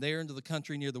went from there into the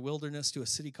country near the wilderness to a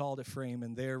city called Ephraim,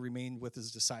 and there remained with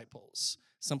his disciples.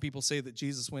 Some people say that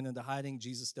Jesus went into hiding.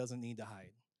 Jesus doesn't need to hide.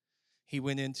 He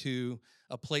went into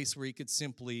a place where he could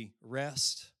simply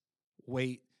rest,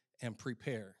 wait, and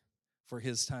prepare for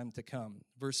his time to come.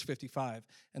 Verse 55,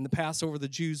 and the Passover of the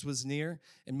Jews was near,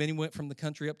 and many went from the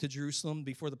country up to Jerusalem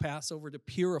before the Passover to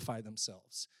purify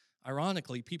themselves.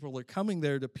 Ironically, people are coming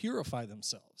there to purify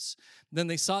themselves. Then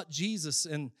they sought Jesus,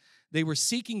 and they were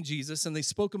seeking Jesus, and they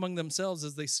spoke among themselves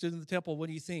as they stood in the temple. What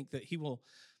do you think? That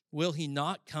will he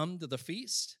not come to the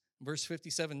feast? Verse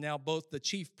 57, now both the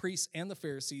chief priests and the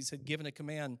Pharisees had given a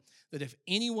command that if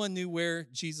anyone knew where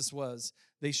Jesus was,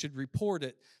 they should report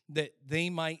it, that they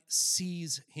might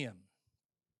seize him.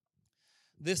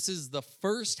 This is the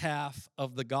first half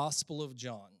of the Gospel of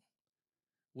John,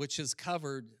 which has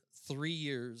covered 3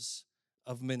 years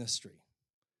of ministry.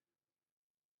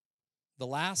 The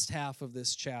last half of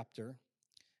this chapter,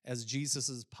 as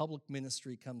Jesus' public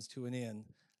ministry comes to an end,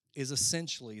 is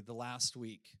essentially the last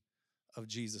week of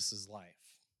Jesus'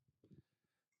 life.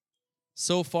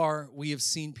 So far, we have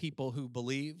seen people who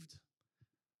believed,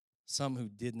 some who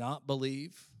did not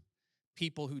believe,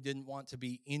 people who didn't want to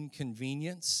be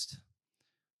inconvenienced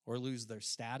or lose their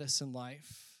status in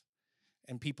life,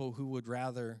 and people who would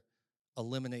rather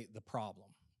eliminate the problem.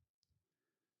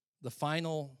 The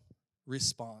final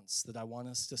response that I want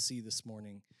us to see this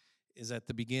morning is at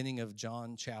the beginning of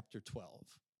John chapter 12.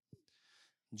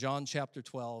 John chapter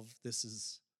 12, this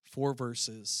is 4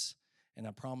 verses, and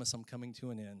I promise I'm coming to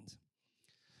an end.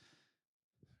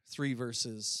 3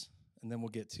 verses, and then we'll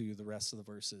get to the rest of the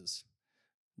verses.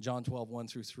 John 12, 1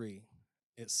 through 3.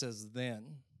 It says,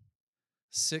 then,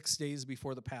 6 days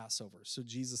before the Passover. So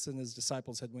Jesus and his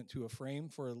disciples had went to Ephraim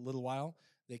for a little while.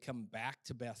 They come back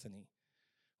to Bethany,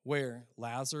 where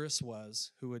Lazarus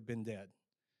was, who had been dead,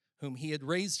 whom he had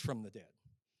raised from the dead.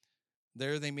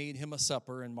 There they made him a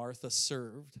supper, and Martha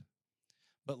served.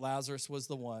 But Lazarus was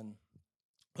one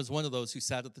of those who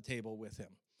sat at the table with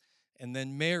him. And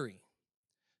then Mary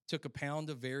took a pound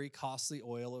of very costly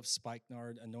oil of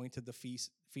spikenard, anointed the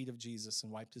feet of Jesus,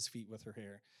 and wiped his feet with her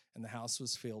hair. And the house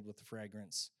was filled with the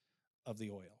fragrance of the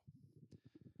oil.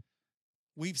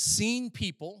 We've seen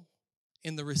people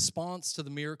in the response to the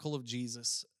miracle of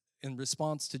Jesus, in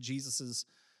response to Jesus'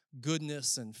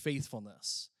 goodness and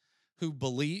faithfulness, who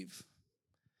believe,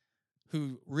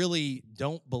 who really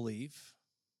don't believe,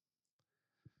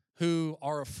 who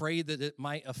are afraid that it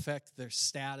might affect their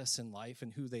status in life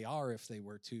and who they are if they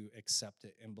were to accept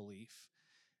it in belief,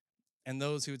 and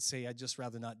those who would say, I'd just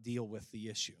rather not deal with the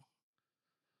issue.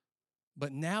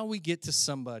 But now we get to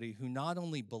somebody who not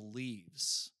only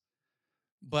believes,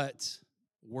 but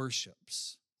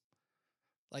worships.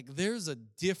 Like there's a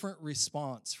different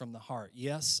response from the heart.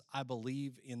 Yes, I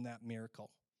believe in that miracle.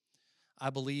 I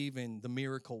believe in the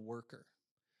miracle worker.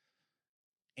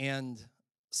 And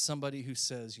somebody who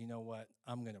says, you know what,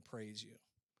 I'm going to praise you.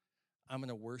 I'm going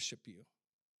to worship you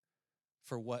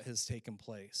for what has taken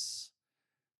place.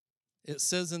 It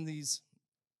says in these,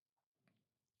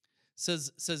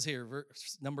 says here,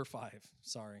 verse number 5,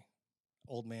 sorry,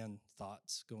 old man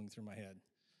thoughts going through my head.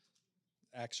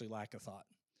 Actually, lack of thought.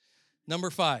 Number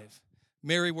 5,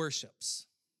 Mary worships.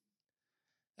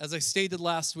 As I stated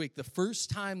last week, the first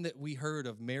time that we heard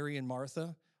of Mary and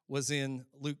Martha was in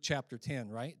Luke chapter 10,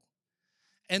 right?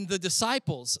 And the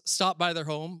disciples stopped by their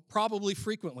home probably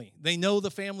frequently. They know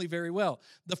the family very well.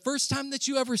 The first time that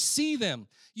you ever see them,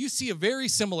 you see a very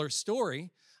similar story.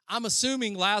 I'm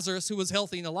assuming Lazarus, who was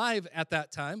healthy and alive at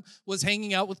that time, was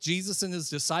hanging out with Jesus and his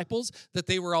disciples, that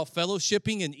they were all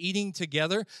fellowshipping and eating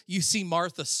together. You see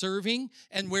Martha serving,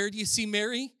 and where do you see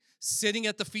Mary? Sitting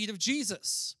at the feet of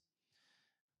Jesus.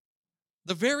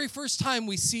 The very first time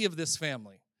we see of this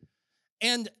family.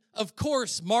 And of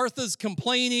course, Martha's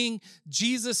complaining.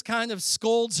 Jesus kind of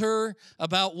scolds her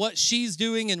about what she's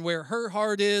doing and where her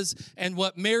heart is, and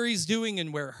what Mary's doing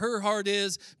and where her heart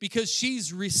is, because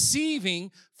she's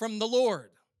receiving from the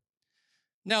Lord.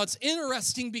 Now, it's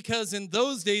interesting because in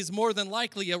those days, more than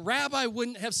likely, a rabbi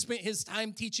wouldn't have spent his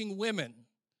time teaching women.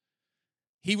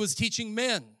 He was teaching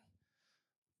men.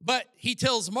 But he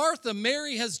tells Martha,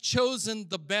 Mary has chosen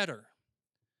the better,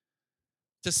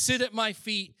 to sit at my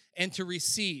feet and to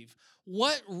receive.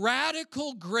 What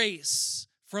radical grace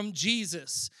from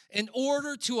Jesus in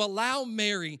order to allow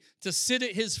Mary to sit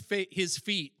at his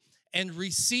feet and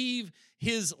receive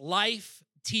his life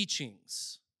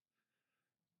teachings.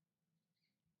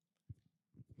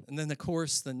 And then, of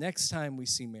course, the next time we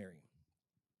see Mary,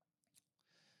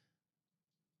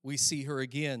 we see her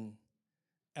again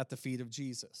at the feet of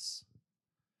Jesus.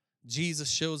 Jesus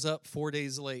shows up 4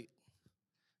 days late.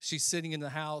 She's sitting in the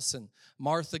house, and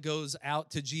Martha goes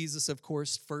out to Jesus, of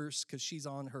course, first, because she's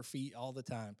on her feet all the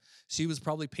time. She was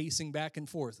probably pacing back and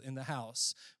forth in the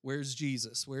house. Where's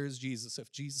Jesus? Where's Jesus?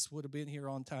 If Jesus would have been here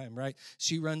on time, right?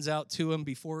 She runs out to him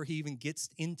before he even gets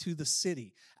into the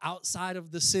city, outside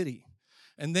of the city.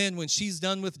 And then when she's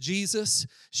done with Jesus,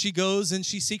 she goes and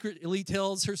she secretly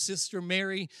tells her sister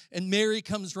Mary, and Mary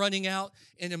comes running out.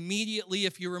 And immediately,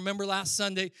 if you remember last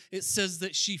Sunday, it says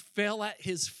that she fell at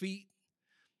his feet.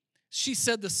 She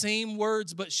said the same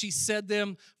words, but she said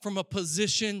them from a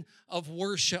position of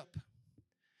worship.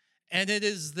 And it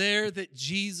is there that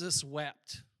Jesus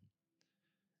wept.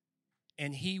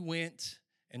 And he went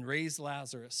and raised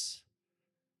Lazarus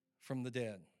from the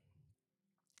dead.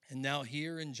 And now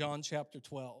here in John chapter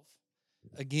 12,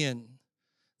 again,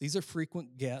 these are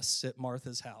frequent guests at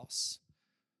Martha's house.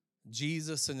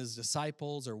 Jesus and his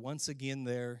disciples are once again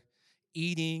there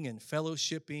eating and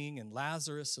fellowshipping, and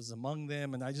Lazarus is among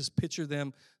them. And I just picture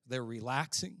them, they're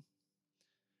relaxing,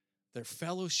 they're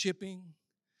fellowshipping,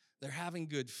 they're having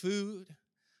good food.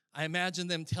 I imagine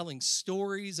them telling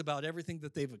stories about everything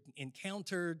that they've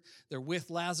encountered. They're with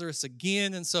Lazarus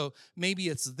again, and so maybe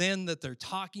it's then that they're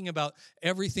talking about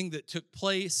everything that took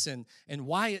place and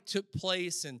why it took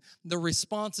place and the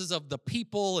responses of the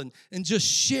people and just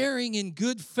sharing in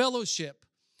good fellowship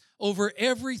over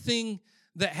everything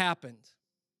that happened.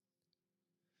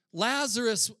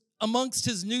 Lazarus, amongst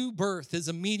his new birth, is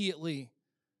immediately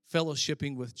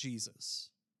fellowshipping with Jesus.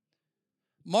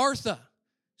 Martha,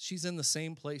 she's in the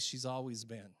same place she's always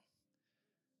been.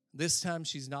 This time,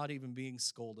 she's not even being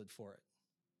scolded for it.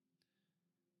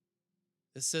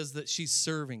 It says that she's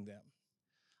serving them.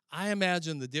 I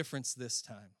imagine the difference this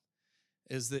time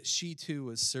is that she too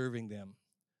is serving them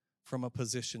from a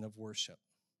position of worship.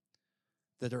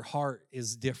 That her heart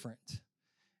is different.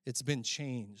 It's been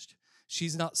changed.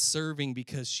 She's not serving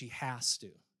because she has to.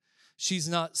 She's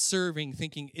not serving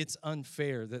thinking it's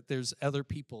unfair that there's other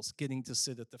people getting to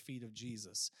sit at the feet of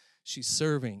Jesus. She's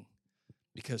serving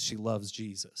because she loves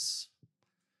Jesus.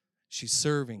 She's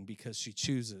serving because she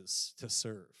chooses to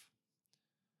serve.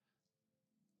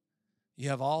 You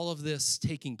have all of this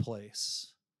taking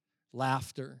place.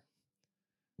 Laughter,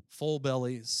 full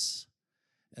bellies,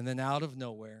 and then out of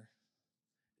nowhere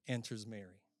enters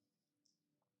Mary.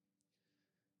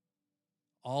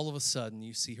 All of a sudden,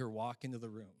 you see her walk into the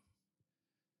room.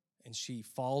 And she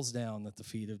falls down at the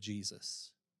feet of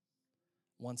Jesus.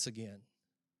 Once again,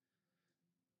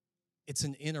 it's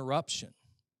an interruption.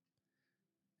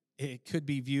 It could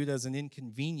be viewed as an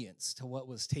inconvenience to what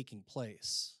was taking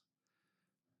place.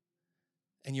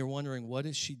 And you're wondering, what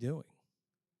is she doing?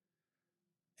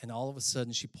 And all of a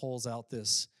sudden, she pulls out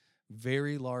this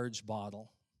very large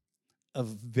bottle of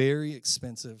very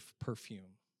expensive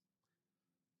perfume.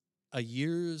 A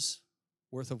year's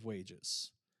worth of wages.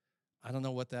 I don't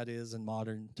know what that is in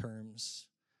modern terms.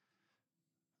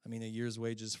 I mean, a year's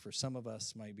wages for some of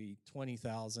us might be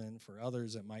 $20,000. For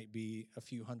others, it might be a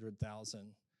few $100,000.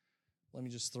 Let me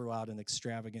just throw out an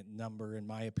extravagant number, in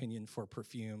my opinion, for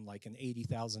perfume, like an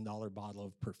 $80,000 bottle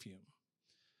of perfume.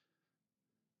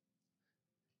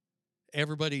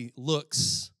 Everybody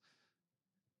looks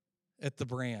at the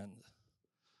brand.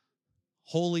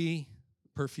 Holy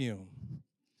perfume.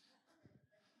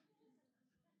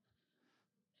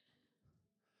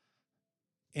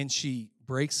 And she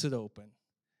breaks it open,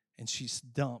 and she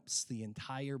dumps the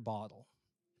entire bottle,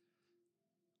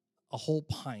 a whole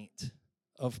pint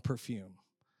of perfume,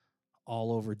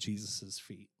 all over Jesus'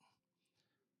 feet.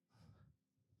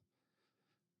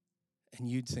 And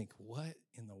you'd think, what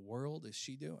in the world is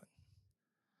she doing?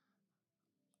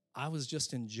 I was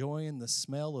just enjoying the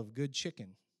smell of good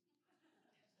chicken.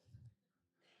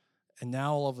 And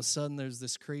now all of a sudden there's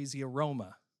this crazy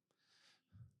aroma.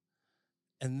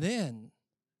 And then,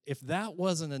 if that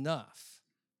wasn't enough,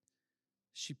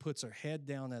 she puts her head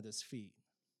down at his feet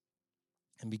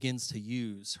and begins to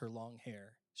use her long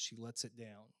hair. She lets it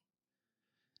down,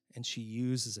 and she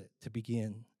uses it to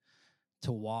begin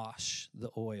to wash the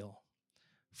oil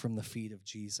from the feet of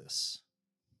Jesus.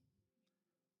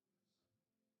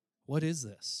 What is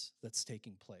this that's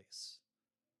taking place?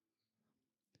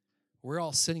 We're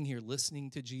all sitting here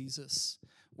listening to Jesus.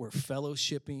 We're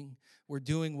fellowshipping. We're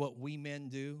doing what we men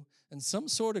do. And some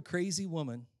sort of crazy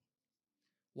woman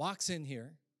walks in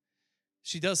here.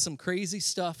 She does some crazy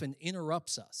stuff and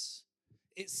interrupts us.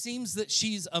 It seems that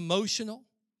she's emotional.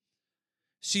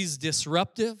 She's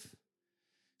disruptive.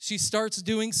 She starts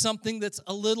doing something that's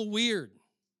a little weird.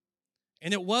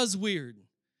 And it was weird.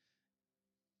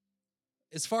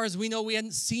 As far as we know, we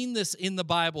hadn't seen this in the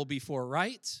Bible before,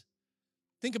 right?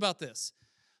 Think about this.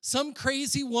 Some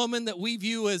crazy woman that we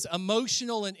view as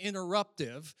emotional and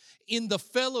interruptive in the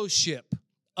fellowship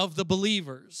of the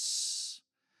believers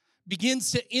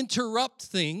begins to interrupt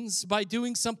things by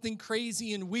doing something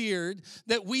crazy and weird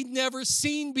that we'd never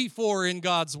seen before in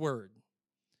God's Word.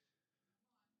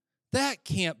 That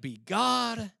can't be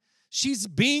God. She's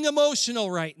being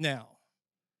emotional right now.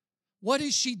 What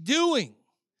is she doing?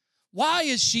 Why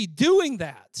is she doing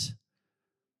that?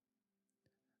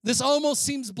 This almost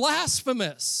seems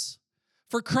blasphemous,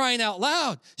 for crying out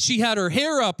loud. She had her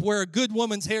hair up where a good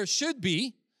woman's hair should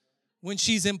be when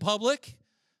she's in public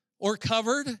or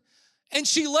covered, and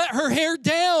she let her hair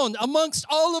down amongst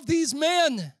all of these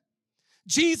men.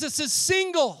 Jesus is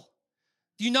single.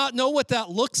 Do you not know what that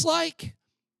looks like?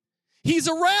 He's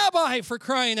a rabbi, for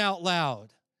crying out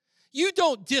loud. You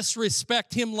don't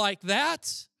disrespect him like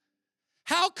that.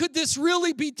 How could this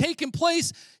really be taking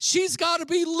place? She's got to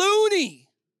be loony.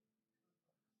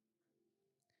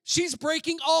 She's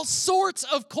breaking all sorts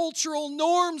of cultural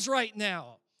norms right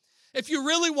now. If you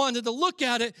really wanted to look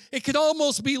at it, it could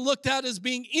almost be looked at as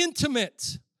being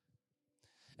intimate,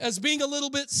 as being a little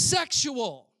bit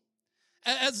sexual,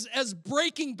 as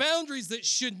breaking boundaries that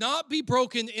should not be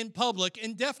broken in public,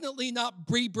 and definitely not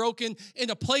be broken in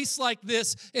a place like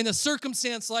this, in a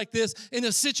circumstance like this, in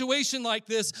a situation like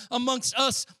this, amongst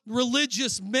us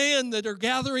religious men that are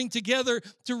gathering together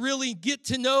to really get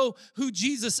to know who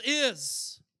Jesus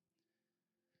is.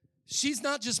 She's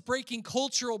not just breaking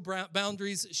cultural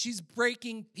boundaries, she's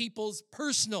breaking people's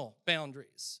personal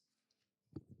boundaries.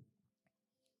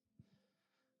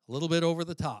 A little bit over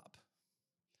the top.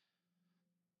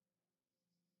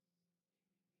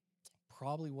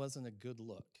 Probably wasn't a good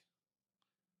look.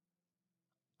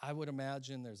 I would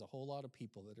imagine there's a whole lot of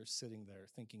people that are sitting there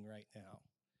thinking right now,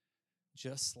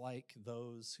 just like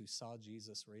those who saw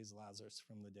Jesus raise Lazarus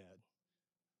from the dead,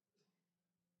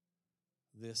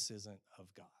 this isn't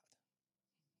of God.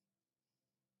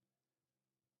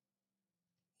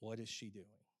 What is she doing?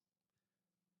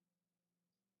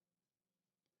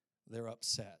 They're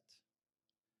upset.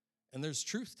 And there's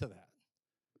truth to that.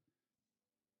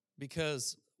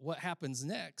 Because what happens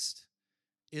next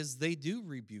is they do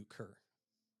rebuke her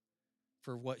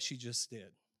for what she just did.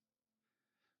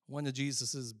 One of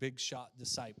Jesus' big shot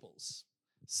disciples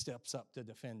steps up to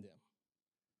defend him.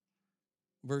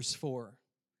 Verse 4,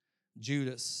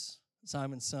 Judas,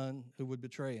 Simon's son, who would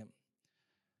betray him.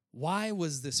 Why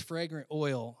was this fragrant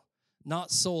oil not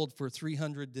sold for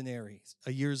 300 denarii,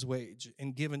 a year's wage,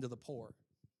 and given to the poor?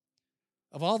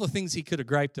 Of all the things he could have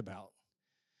griped about,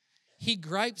 he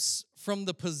gripes from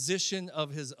the position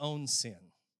of his own sin.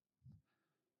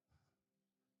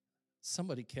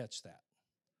 Somebody catch that.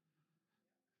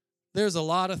 There's a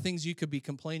lot of things you could be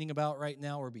complaining about right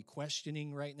now or be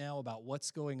questioning right now about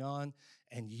what's going on,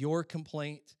 and your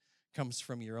complaint comes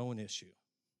from your own issue.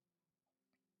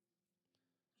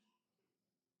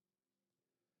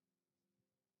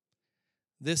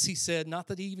 This he said, not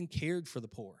that he even cared for the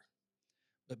poor,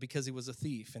 but because he was a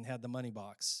thief and had the money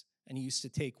box, and he used to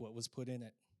take what was put in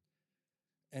it.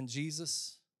 And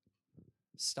Jesus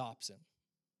stops him.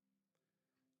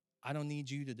 I don't need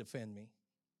you to defend me.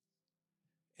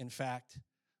 In fact,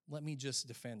 let me just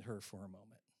defend her for a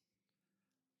moment.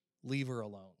 Leave her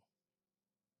alone.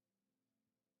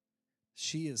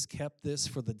 She has kept this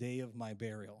for the day of my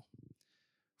burial.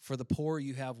 For the poor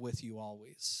you have with you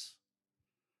always,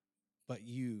 but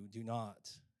you do not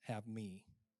have me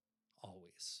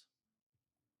always.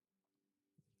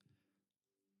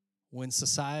 When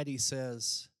society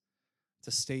says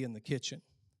to stay in the kitchen,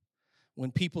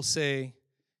 when people say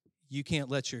you can't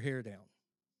let your hair down,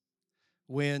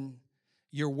 when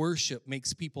your worship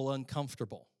makes people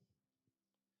uncomfortable,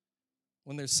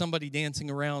 when there's somebody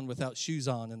dancing around without shoes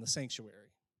on in the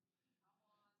sanctuary,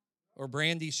 or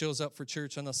Brandy shows up for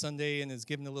church on a Sunday and is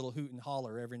giving a little hoot and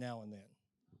holler every now and then.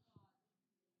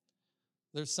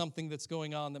 There's something that's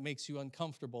going on that makes you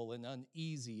uncomfortable and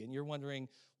uneasy, and you're wondering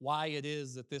why it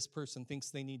is that this person thinks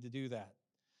they need to do that.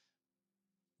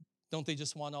 Don't they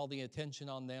just want all the attention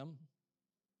on them?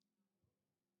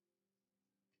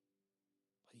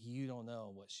 But you don't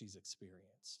know what she's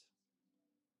experienced.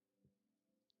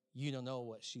 You don't know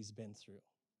what she's been through.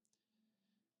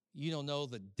 You don't know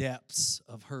the depths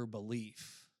of her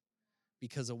belief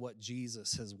because of what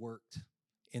Jesus has worked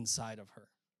inside of her.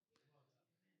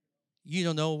 You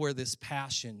don't know where this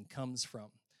passion comes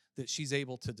from that she's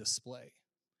able to display.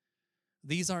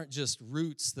 These aren't just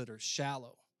roots that are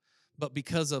shallow, but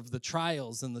because of the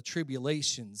trials and the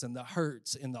tribulations and the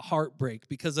hurts and the heartbreak,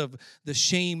 because of the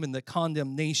shame and the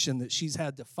condemnation that she's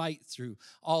had to fight through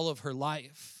all of her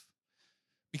life,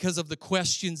 because of the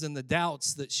questions and the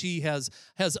doubts that she has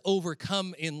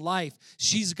overcome in life,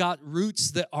 she's got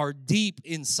roots that are deep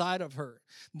inside of her,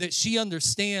 that she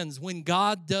understands when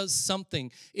God does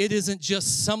something, it isn't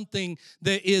just something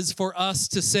that is for us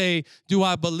to say, do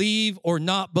I believe or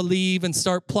not believe, and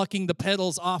start plucking the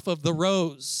petals off of the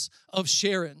rose of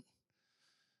Sharon.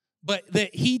 But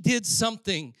that he did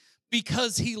something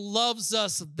because he loves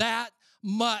us that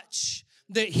much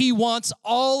that he wants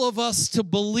all of us to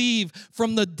believe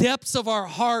from the depths of our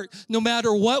heart, no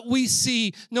matter what we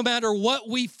see, no matter what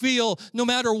we feel, no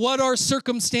matter what our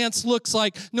circumstance looks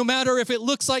like, no matter if it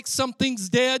looks like something's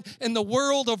dead and the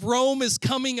world of Rome is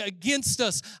coming against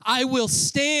us. I will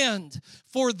stand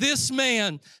for this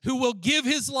man who will give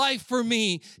his life for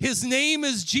me. His name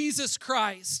is Jesus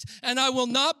Christ, and I will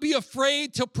not be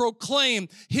afraid to proclaim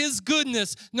his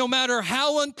goodness, no matter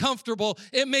how uncomfortable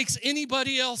it makes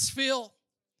anybody else feel.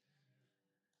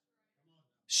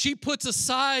 She puts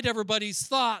aside everybody's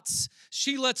thoughts.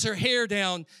 She lets her hair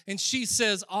down, and she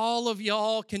says, all of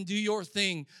y'all can do your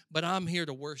thing, but I'm here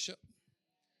to worship.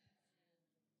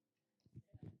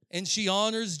 And she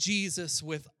honors Jesus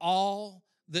with all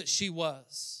that she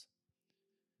was.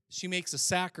 She makes a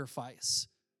sacrifice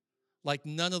like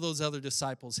none of those other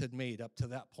disciples had made up to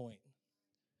that point.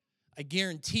 I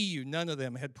guarantee you none of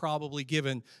them had probably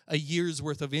given a year's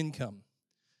worth of income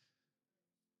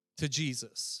to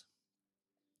Jesus.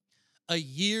 A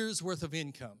year's worth of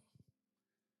income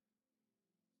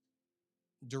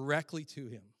directly to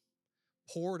him,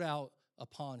 poured out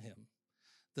upon him.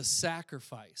 The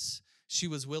sacrifice she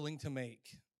was willing to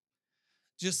make.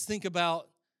 Just think about,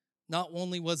 not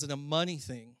only was it a money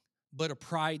thing, but a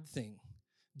pride thing.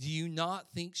 Do you not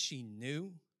think she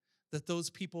knew that those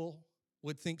people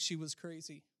would think she was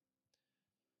crazy?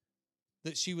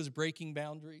 That she was breaking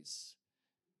boundaries?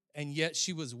 And yet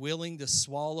she was willing to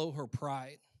swallow her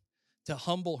pride, to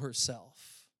humble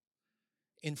herself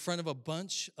in front of a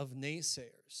bunch of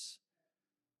naysayers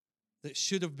that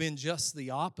should have been just the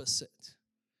opposite.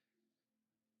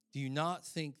 Do you not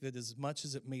think that as much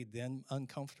as it made them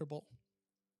uncomfortable,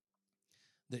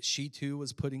 that she too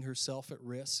was putting herself at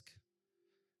risk,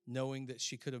 knowing that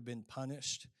she could have been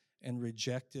punished and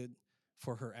rejected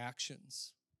for her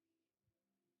actions?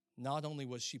 Not only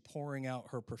was she pouring out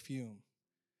her perfume,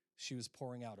 she was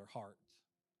pouring out her heart.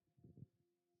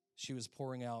 She was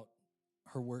pouring out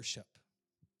her worship.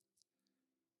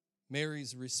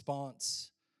 Mary's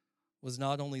response was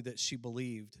not only that she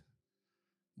believed,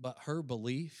 but her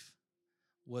belief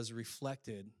was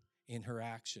reflected in her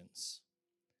actions,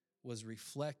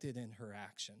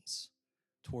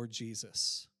 toward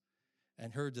Jesus.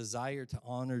 And her desire to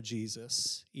honor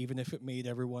Jesus, even if it made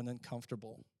everyone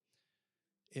uncomfortable,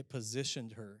 it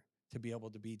positioned her to be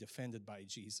able to be defended by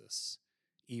Jesus,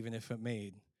 even if it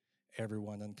made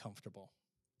everyone uncomfortable.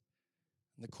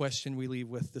 And the question we leave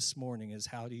with this morning is,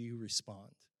 how do you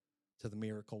respond to the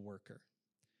miracle worker,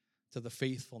 to the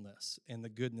faithfulness and the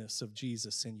goodness of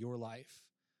Jesus in your life,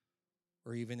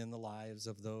 or even in the lives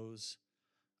of those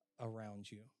around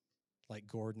you, like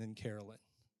Gordon and Carolyn?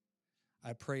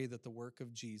 I pray that the work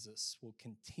of Jesus will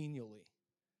continually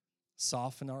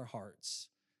soften our hearts,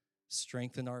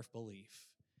 strengthen our belief,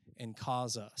 and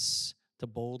cause us to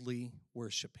boldly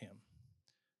worship him,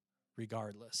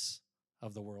 regardless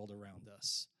of the world around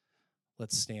us.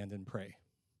 Let's stand and pray.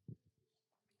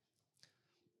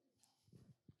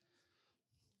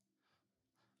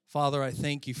 Father, I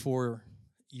thank you for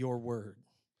your word.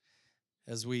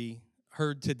 As we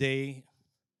heard today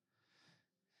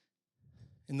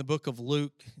in the book of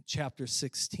Luke, chapter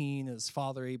 16, as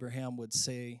Father Abraham would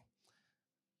say,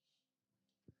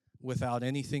 without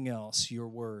anything else, your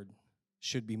word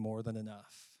should be more than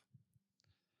enough.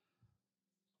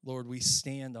 Lord, we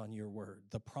stand on your word,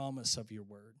 the promise of your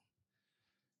word.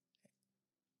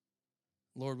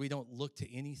 Lord, we don't look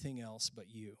to anything else but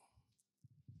you.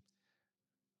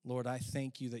 Lord, I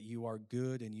thank you that you are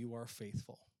good and you are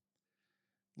faithful.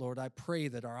 Lord, I pray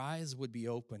that our eyes would be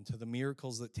open to the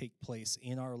miracles that take place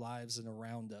in our lives and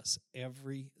around us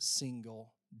every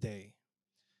single day.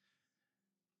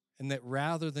 And that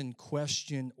rather than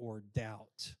question or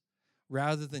doubt,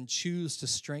 rather than choose to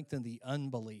strengthen the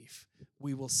unbelief,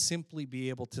 we will simply be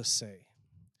able to say,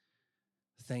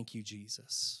 thank you,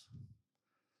 Jesus.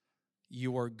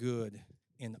 You are good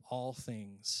in all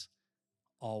things,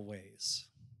 always.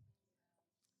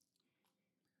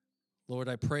 Lord,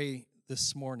 I pray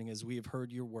this morning as we have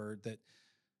heard your word that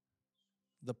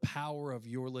the power of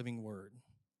your living word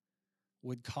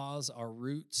would cause our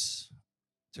roots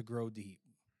to grow deep,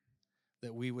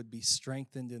 that we would be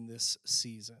strengthened in this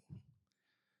season,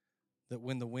 that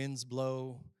when the winds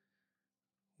blow,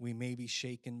 we may be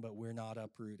shaken, but we're not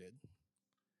uprooted.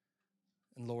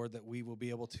 And Lord, that we will be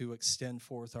able to extend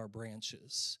forth our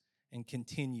branches and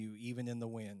continue, even in the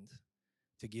wind,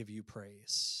 to give you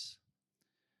praise.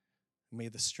 May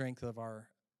the strength of our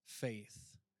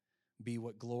faith be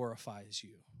what glorifies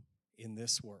you in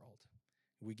this world.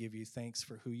 We give you thanks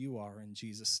for who you are. In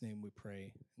Jesus' name we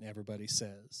pray. And everybody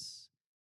says...